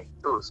men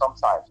too,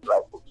 sometimes,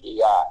 like,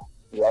 okay,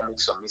 yeah, I make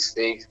some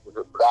mistakes. Would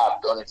I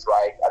have done it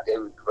right? Are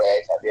there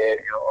regrets? Are there,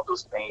 all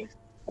those things?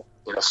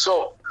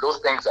 So those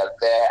things are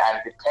there,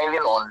 and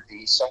depending on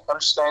the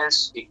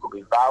circumstance, it could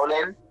be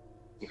violent.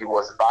 If it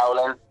was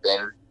violent,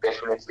 then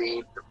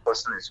definitely the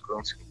person is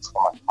going to be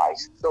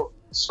traumatized. So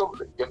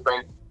the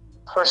different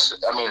person.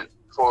 I mean,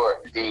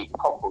 for the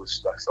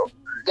couples themselves.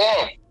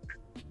 Then,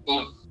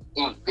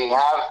 if they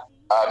have,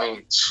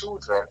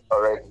 children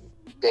already,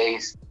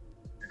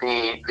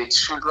 the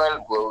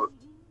children will,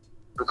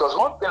 because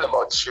one thing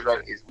about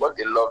children is what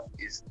they love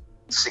is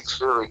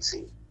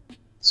security.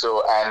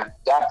 So, and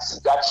that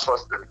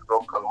trust is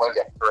broken when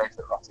their parents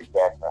are not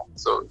together.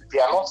 So they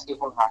are not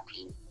even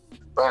happy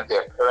when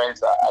their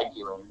parents are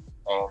arguing,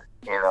 and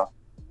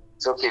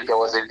it's okay. There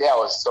was a day I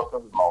was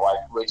talking with my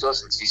wife. We were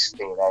just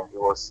gisting, and it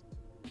was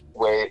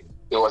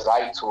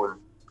I told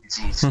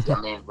this.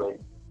 I mean, when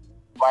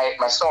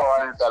my son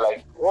runs are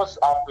like, "What's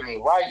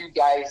happening? Why are you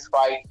guys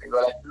fighting?"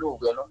 We're like, "No,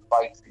 we're not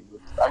fighting."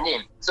 I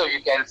mean, so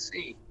you can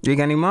see. You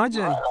can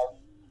imagine. Right? Like,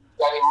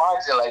 you can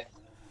imagine, like,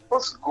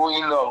 what's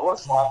going on?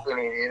 What's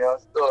happening?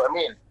 So I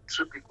mean,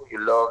 two people you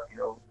love. I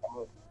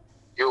mean,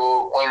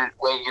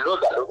 when you know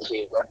that,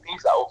 okay, when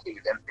things are okay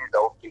with them, things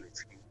are okay with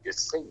you, you're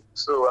safe.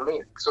 So I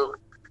mean, so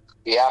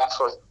they have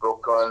trust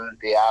broken,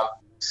 they have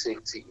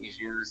safety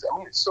issues. I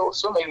mean, so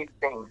many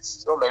things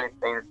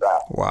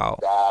that Wow.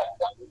 that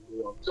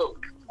so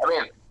I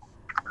mean,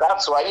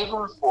 that's why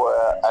even for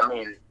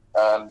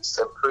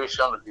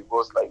separation or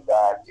divorce like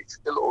that, it's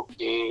still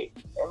okay.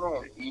 I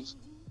mean, if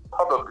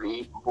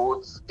probably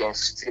both can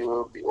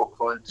still be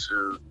open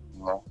to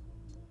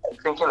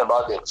thinking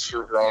about their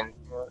children.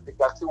 They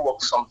can still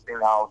work something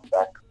out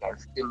that can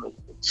still make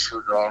the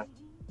children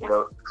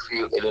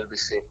feel a little bit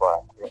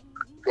safer.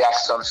 There are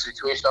some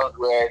situations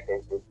where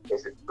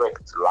there's a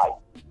threat to life.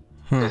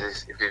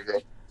 If there's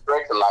a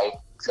threat to life,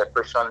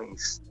 separation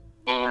is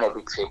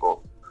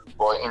inevitable.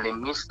 But in the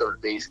midst of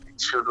this, the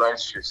children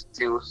should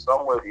still,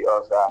 some way or the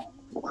other,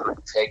 be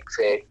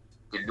protected,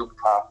 be looked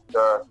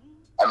after,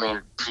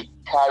 be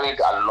carried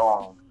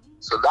along.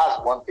 So that's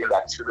one thing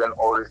that children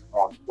always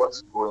want.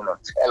 What's going on?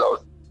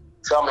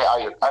 Tell me how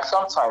you, and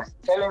sometimes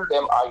telling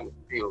them how you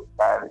feel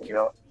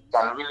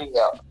can really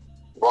help.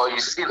 But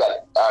you see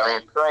that,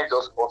 parents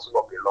just bottle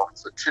up a lot.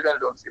 So children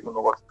don't even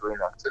know what's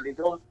going on. So they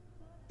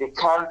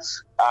can't,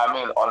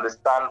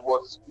 understand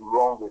what's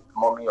wrong with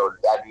mommy or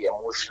daddy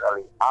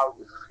emotionally. How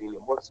you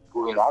feeling? What's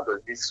going on? How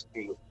does this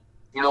feel?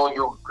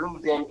 You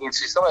bring them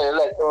into something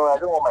like, oh, I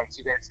don't want my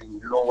children to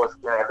know what's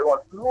going on. I don't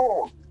want to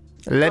know.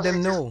 Let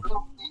them know.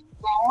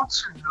 They want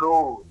to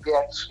know. They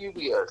are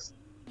curious.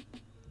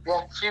 They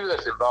are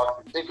curious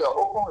about it. If you are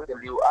open with them,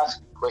 they will ask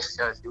you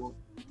questions. You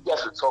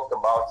guys will talk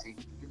about it.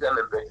 Give them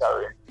a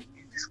better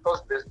you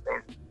discuss these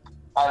things,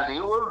 and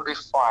they will be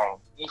fine.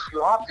 If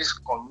you have this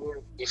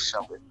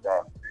communication with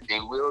them, they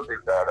will be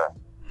better.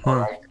 All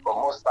right. But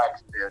most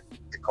times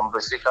the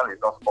conversation is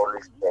not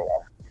always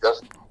there.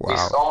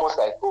 It's almost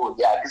like, oh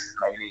yeah, this is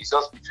my relationship. It's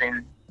just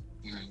between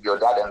your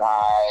dad and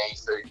I.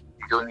 So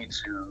you don't need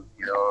to,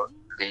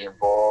 be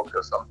involved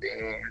or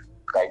something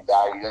like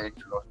that. You don't need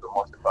to know so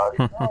much about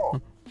it.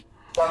 No. You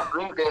can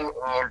bring them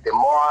in. The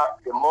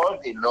more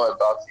they know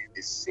about it,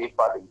 the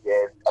safer they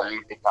get. At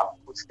least they can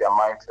put their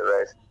mind to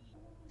rest.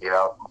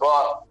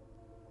 But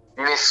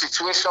in a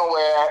situation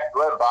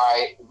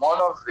whereby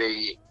one of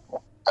the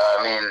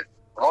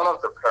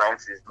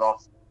parents is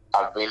not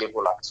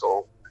available at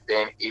all,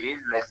 then it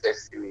is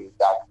necessary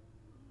that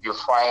you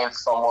find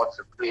someone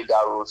to play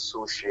that role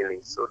socially.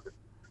 So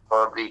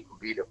probably it could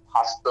be the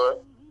pastor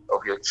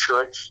of your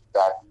church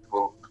that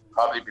will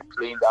probably be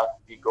playing that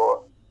figure,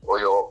 or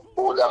your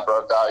older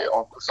brother, your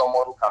uncle,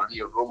 someone who can be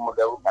a role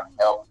model, who can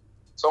help.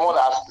 Someone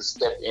has to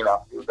step in and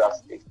fill that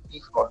space.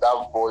 If not,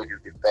 that void will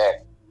be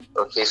there.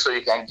 Okay, so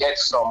you can get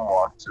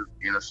someone to,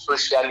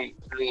 socially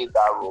play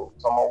that role.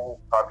 Someone who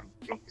probably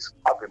think is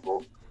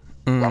capable.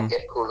 You can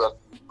get closer to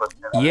the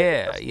person.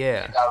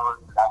 Yeah. That role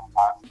in that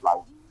past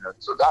life.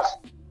 So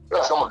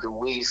that's some of the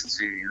ways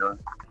to,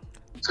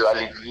 to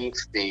alleviate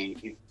the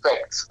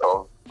effects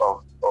of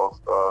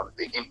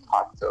the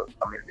impact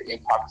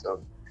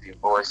of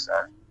divorce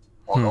and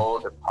on all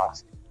the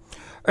parties.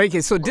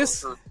 Okay, so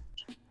this.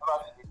 It's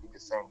not the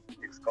same.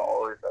 It's not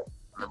always but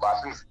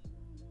at least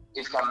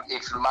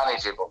it's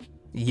manageable.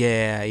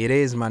 Yeah, it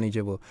is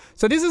manageable.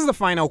 So this is the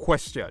final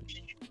question.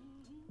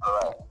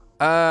 All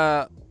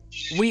right.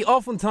 We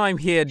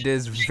oftentimes hear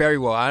this very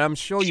well, and I'm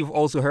sure you've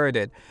also heard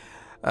it.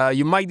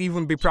 You might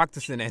even be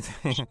practicing it.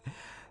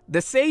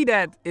 They say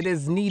that it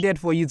is needed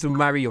for you to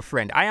marry your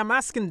friend. I am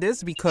asking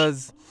this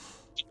because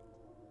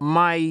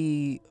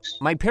my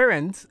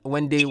parents,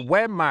 when they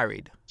were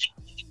married,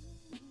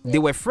 they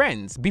were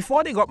friends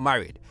before they got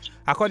married.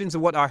 According to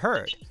what I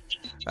heard,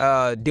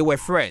 they were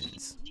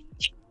friends,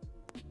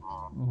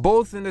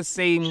 both in the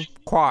same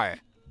choir.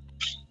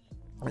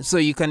 So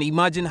you can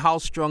imagine how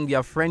strong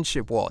their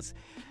friendship was.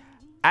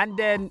 And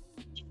then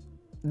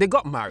they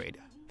got married.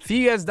 Few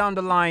years down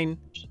the line,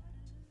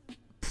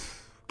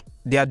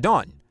 they are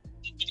done.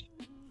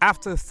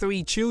 After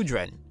 3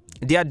 children,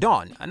 they are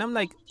done. And I'm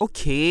like,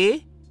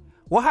 okay,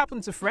 what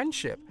happened to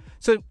friendship?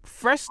 So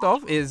first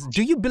off is,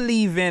 do you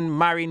believe in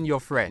marrying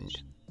your friend?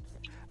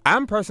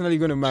 I'm personally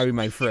going to marry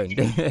my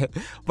friend.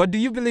 But do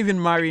you believe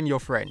in marrying your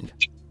friend?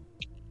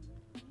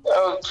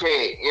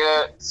 Okay,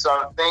 yeah,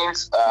 some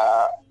things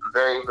are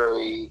very,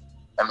 very,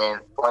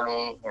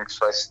 funny,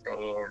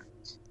 interesting,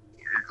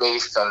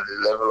 based on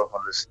the level of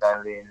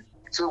understanding.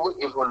 Do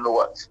we even know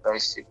what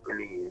friendship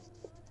really is?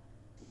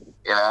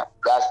 Yeah,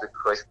 that's the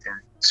question.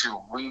 Do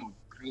we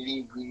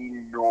really,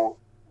 really know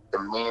the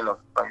meaning of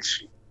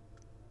friendship?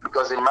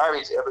 Because in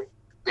marriage,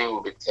 everything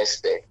will be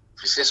tested.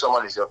 If you say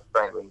someone is your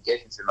friend, when you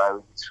get into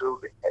marriage, it will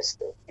be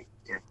tested. If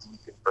indeed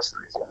the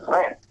person is your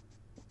friend.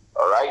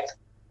 All right?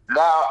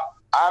 Now,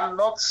 I'm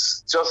not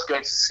just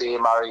going to say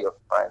marry your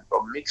friend,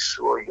 but make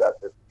sure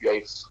you're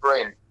a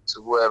friend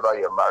to whoever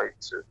you're married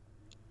to.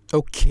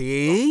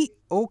 Okay.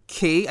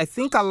 I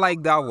think I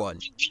like that one.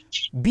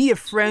 Be a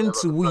friend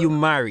to who you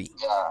marry.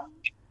 Yeah.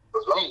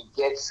 Because when you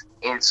get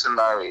into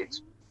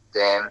marriage,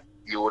 then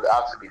you would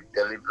have to be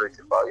deliberate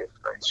about your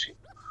friendship.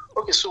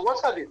 Okay, so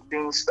what are the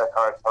things that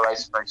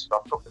characterize friendship?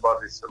 I've talked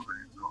about this a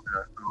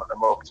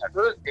number of times.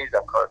 What are the things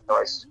that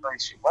characterize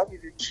friendship? Why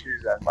did you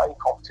choose and why are you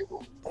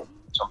comfortable with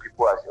some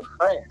people as your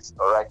friends?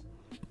 All right.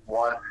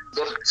 One,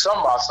 some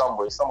are some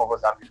way. Some of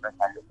us have different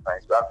kinds of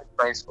friends. We have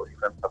friends for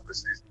different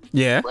purposes.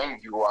 Yeah. When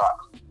you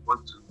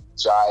want to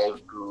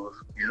jive, groove,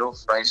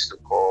 friends to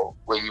call.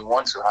 When you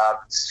want to have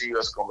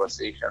serious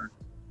conversation,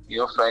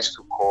 friends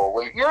to call.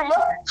 When you have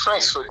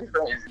friends for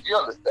different reasons. Do you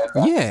understand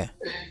that? Yeah.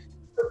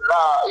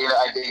 Now,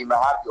 and then you might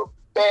have your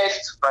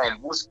best friend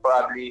who's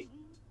probably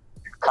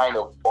kind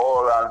of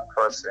all-around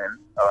person,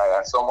 all right,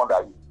 and someone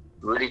that you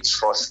really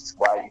trust,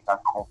 why you can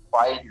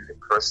confide in the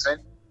person.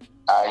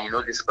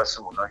 This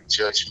person will not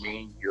judge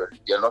me.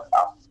 You're not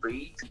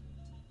afraid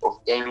of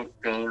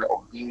anything,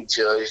 or being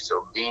judged,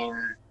 or being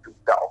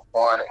looked down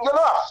upon. You're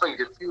not afraid.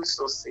 You feel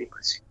so safe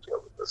and secure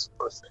with this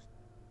person.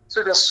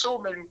 So there's so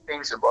many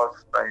things about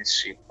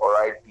friendship, all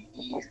right? The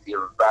ease, the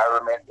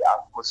environment, the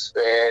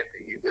atmosphere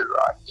that you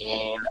are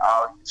in,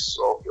 how you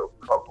solve your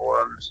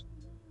problems.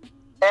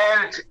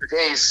 And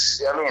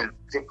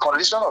the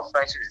condition of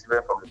friendship is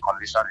different from the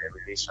condition in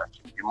a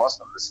relationship. You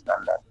must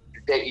understand that.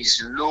 There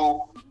is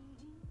no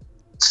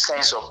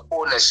sense of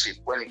ownership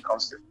when it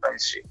comes to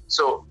friendship.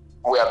 So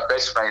we are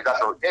best friends. That's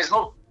all. There's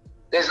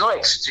no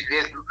exchange.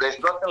 There's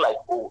nothing like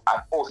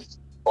an oath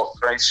of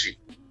friendship.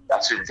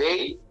 That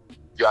today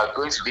you are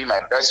going to be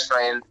my best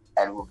friend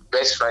and we'll be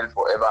best friend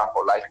forever and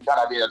for life. You can't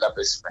have another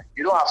best friend.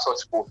 You don't have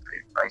such oath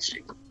in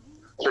friendship.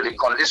 So the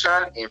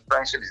condition in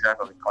friendship is not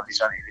from the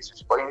condition in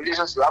relationship. But in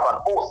relationship, you have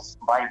an oath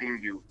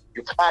binding you.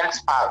 You can't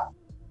have.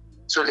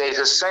 So there is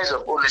a sense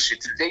of ownership.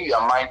 Today you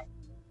are mine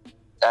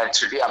and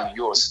today I'm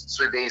yours.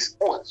 So there is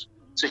oath.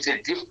 So it's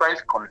a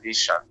different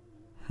condition.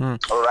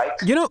 All right?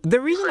 The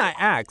reason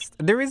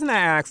I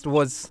asked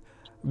was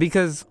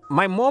because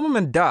my mom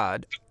and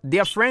dad, they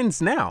are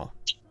friends now.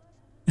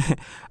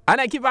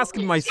 And I keep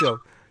asking myself,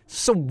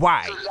 so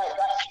why? So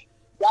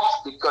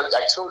that's because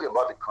I told you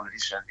about the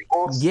condition. The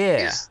oath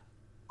is,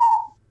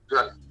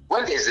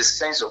 when there's a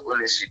sense of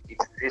ownership,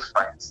 it's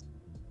different.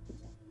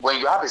 When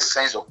you have a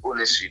sense of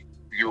ownership,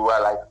 you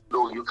are like,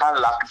 no, you can't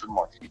laugh too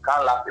much. You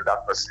can't laugh with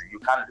that person. You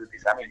can't do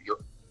this.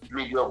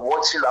 You're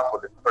watching out for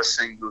the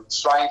person. You're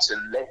trying to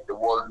let the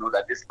world know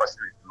that this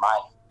person is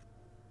mine.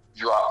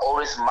 You are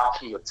always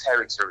marking your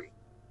territory.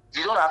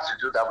 You don't have to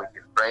do that with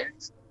your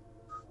friends.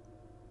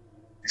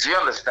 Do you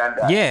understand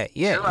that? Yeah.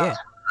 Friend,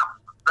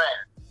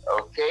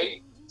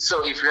 okay?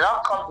 So if you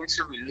now come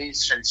into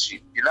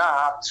relationship, you now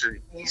have to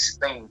ease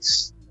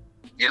things.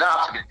 You now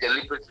have to be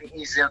deliberately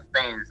easing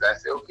things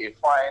and say, okay,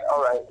 fine,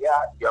 all right,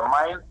 yeah, you're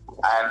mine,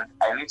 and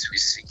I need to be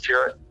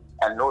secure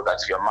and know that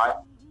you're mine,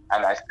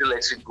 and I still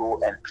let you go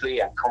and play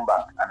and come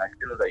back, and I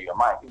still know that you're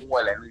mine, even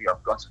while I know you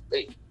have gone to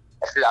play.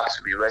 I still have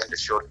to be rest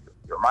assured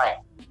you're mine.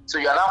 So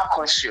you're now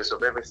conscious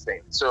of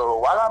everything. So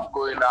while I'm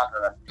going out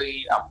and I'm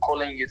playing, I'm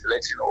calling you to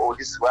let you know, oh,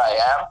 this is where I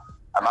am.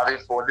 I'm having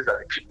fun. These are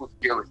the people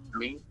here with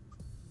me.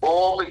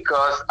 All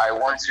because I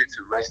want you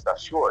to rest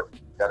assured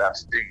that I'm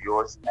still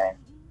yours and,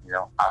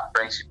 our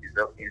friendship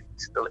is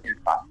still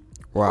intact.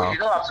 Wow. But you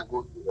don't have to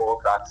go through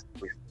all that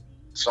with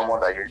someone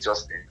that you're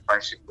just in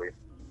friendship with.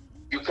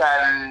 You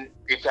can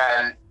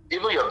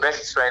even your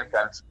best friend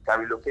can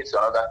relocate to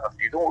another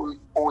country. You don't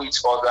owe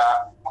each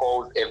other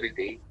calls every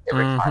day,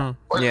 every time.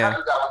 But you can't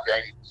do that with your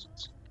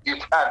relationship. You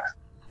can't.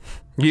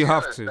 You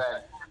have to. You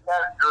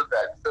can't do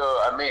that. So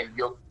I mean,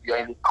 you're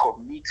in a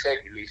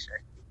committed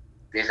relationship.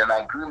 There's an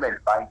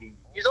agreement binding you.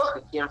 You just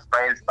became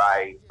friends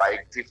by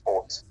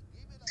default.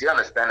 Do you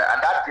understand?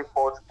 And that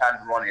default can't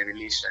run a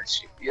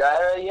relationship.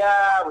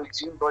 Yeah, we're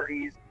gym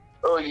buddies.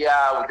 Oh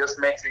yeah, we just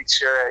met in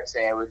church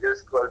and we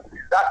just got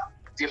that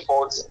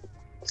default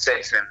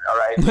setting. All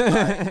right.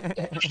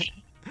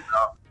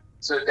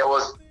 So there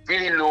was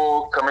really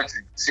no coming to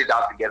sit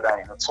down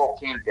together,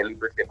 talking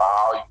deliberately about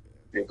how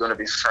you're going to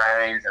be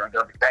friends and we're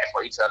going to be there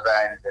for each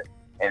other,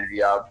 and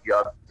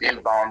you're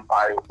being bound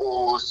by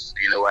oaths,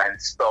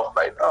 and stuff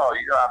like. Oh,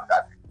 you don't have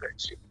that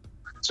friendship.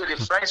 So the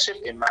friendship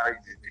in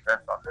marriage is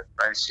different from the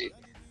friendship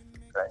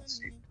in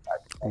friendship.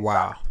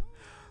 Wow.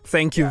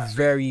 Thank you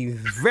very,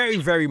 very,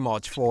 very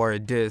much for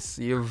this.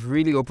 You've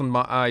really opened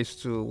my eyes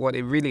to what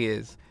it really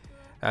is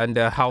and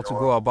how to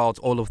go about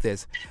all of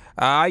this.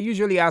 I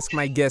usually ask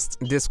my guests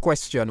this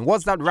question.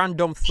 What's that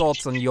random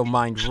thoughts on your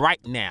mind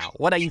right now?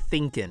 What are you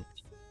thinking?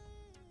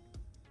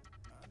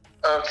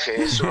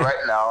 Okay, so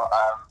right now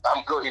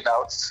I'm going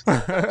out. So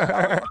the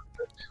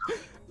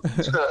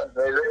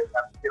only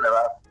I'm thinking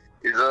about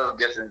is just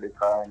getting in the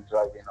car and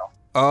driving off.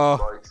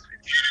 Oh,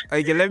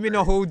 okay. Let me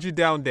not hold you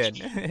down then.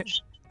 Yeah,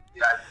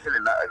 I'm still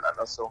in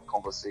another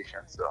conversation.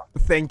 So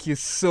thank you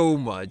so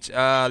much,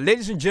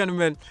 ladies and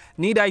gentlemen.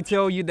 Need I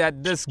tell you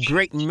that this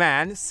great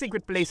man,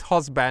 Secret Place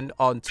Husband,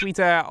 on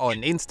Twitter,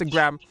 on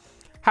Instagram,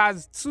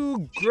 has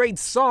 2 great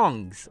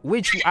songs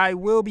which I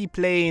will be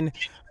playing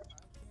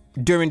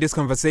during this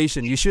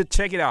conversation. You should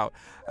check it out.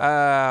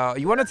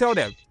 You want to tell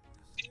them?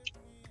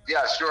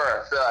 Yeah,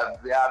 sure. So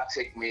they have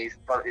Take Me.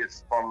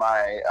 It's from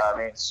my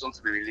soon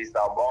to be released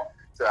album.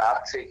 So I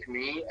have Take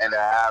Me, and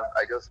I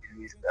just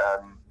released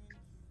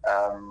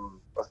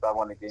what's that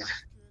one again?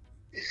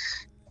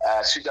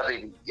 Sugar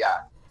Baby.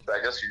 Yeah. So I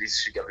just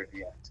released Sugar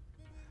Baby.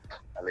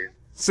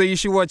 So you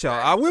should watch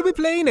out. I will be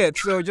playing it.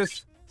 So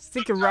just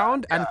stick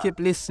around and keep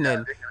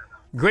listening.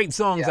 Great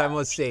songs, I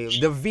must say.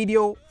 The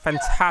video,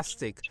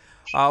 fantastic.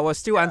 I was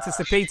still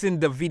anticipating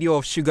the video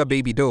of Sugar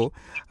Baby though,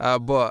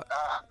 but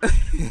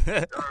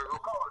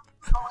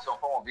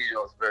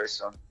very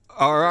soon.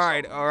 All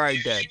right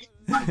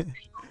then.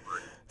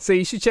 So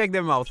you should check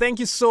them out. Thank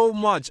you so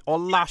much,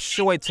 Ola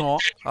Shoeton,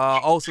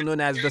 also known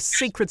as the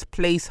Secret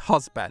Place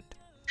Husband.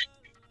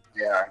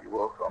 Yeah, you're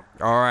welcome.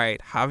 All right,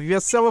 have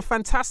yourself a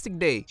fantastic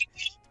day.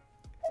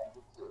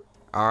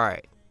 All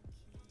right.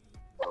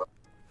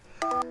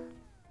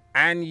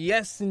 And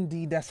yes,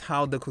 indeed, that's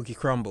how the cookie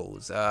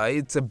crumbles.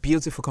 It's a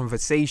beautiful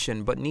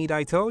conversation, but need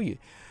I tell you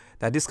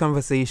that these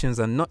conversations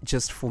are not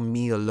just for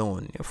me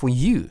alone. For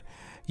you.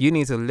 You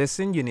need to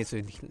listen, you need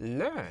to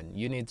learn,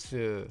 you need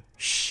to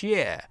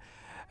share.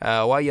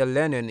 While you're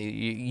learning,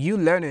 you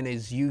learning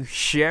is you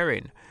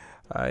sharing.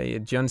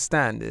 Do you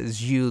understand?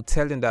 Is you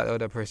telling that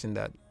other person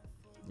that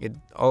it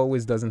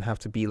always doesn't have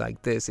to be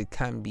like this. It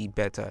can be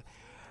better.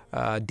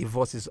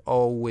 Divorce is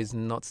always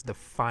not the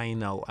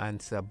final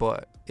answer,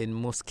 but in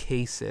most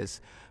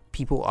cases,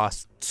 people are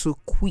too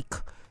quick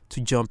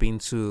to jump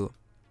into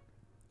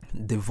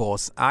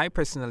divorce. I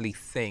personally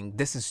think,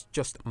 this is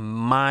just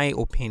my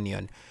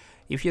opinion,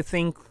 if you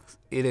think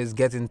it is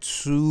getting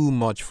too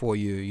much for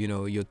you,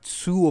 you're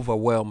too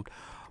overwhelmed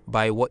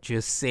by what you're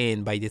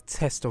saying, by the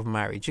test of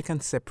marriage, you can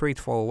separate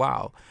for a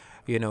while,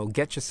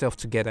 get yourself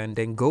together and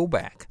then go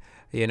back,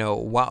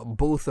 while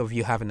both of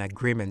you have an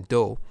agreement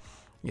though.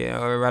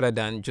 Rather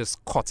than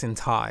just cutting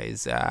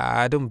ties.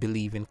 I don't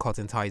believe in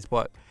cutting ties,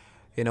 but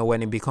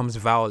when it becomes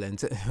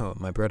violent,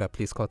 my brother,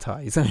 please cut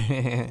ties.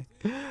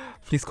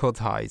 Please cut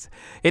ties.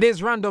 It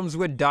is Randoms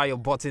with Dial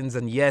Buttons,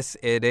 and yes,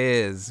 it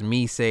is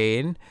me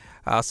saying,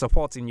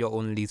 supporting your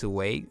own little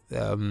way.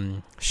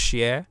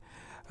 Share,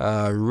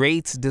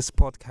 rate this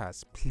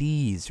podcast,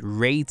 please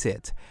rate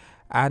it,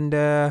 and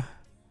it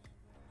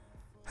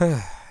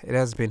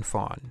has been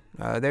fun.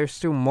 There's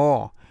still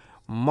more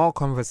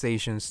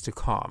conversations to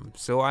come.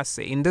 So I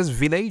say, in this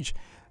village,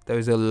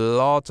 there's a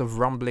lot of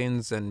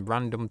rumblings and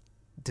random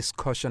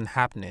discussion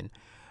happening.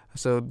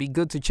 So it'd be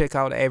good to check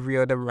out every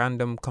other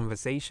random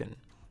conversation.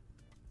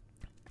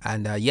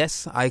 And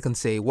yes, I can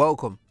say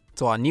welcome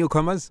to our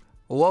newcomers.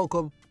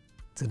 Welcome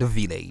to the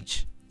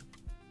village.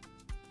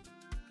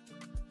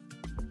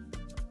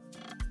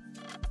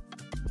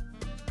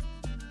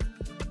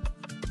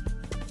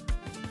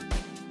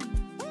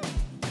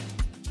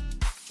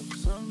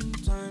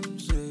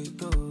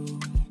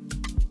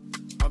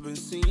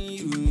 Seeing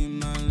you in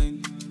my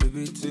lane,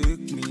 baby,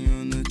 take me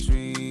on the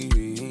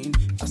train.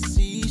 I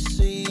see you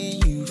say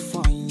you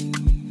fine.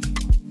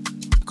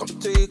 Come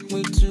take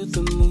me to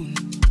the moon.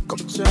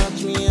 Come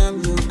charge me,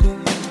 I'm your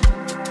goon.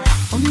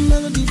 On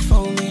melody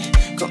for me.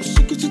 Come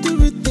shake it to the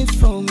rhythm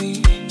for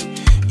me.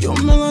 Your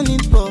melody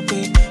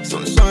popping.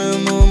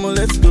 Sunshine, mama,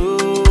 let's go.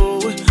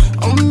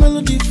 On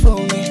melody for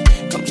me.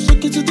 Come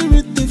shake it to the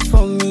rhythm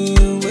for me.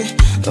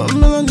 Your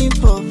melody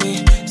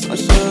popping.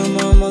 Sunshine,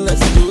 mama,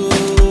 let's go.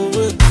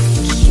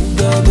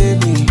 Sugar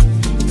baby,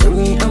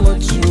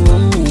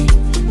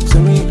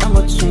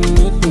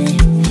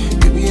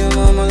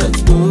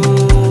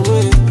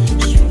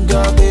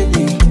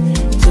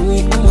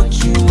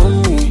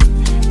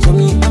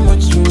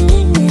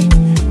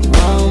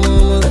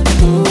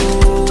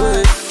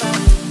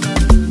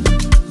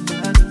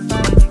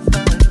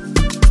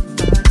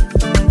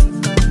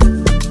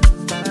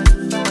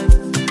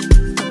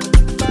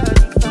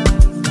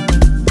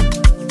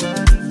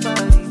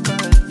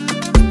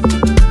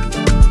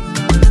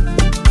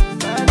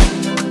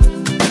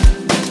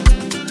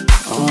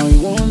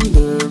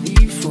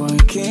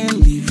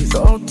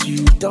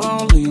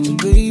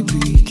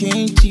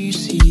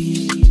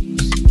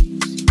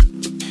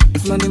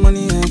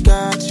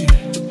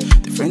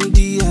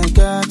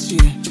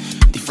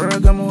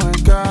 Ferragamo, I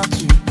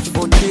got you.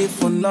 For day,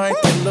 for night,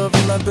 I love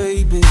you, my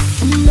baby.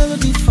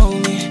 Melody for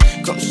me,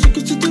 come shake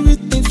it to the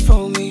rhythm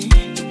for me.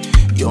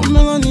 Your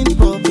melanin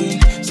popping,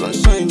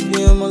 sunshine,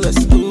 yeah,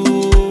 let's do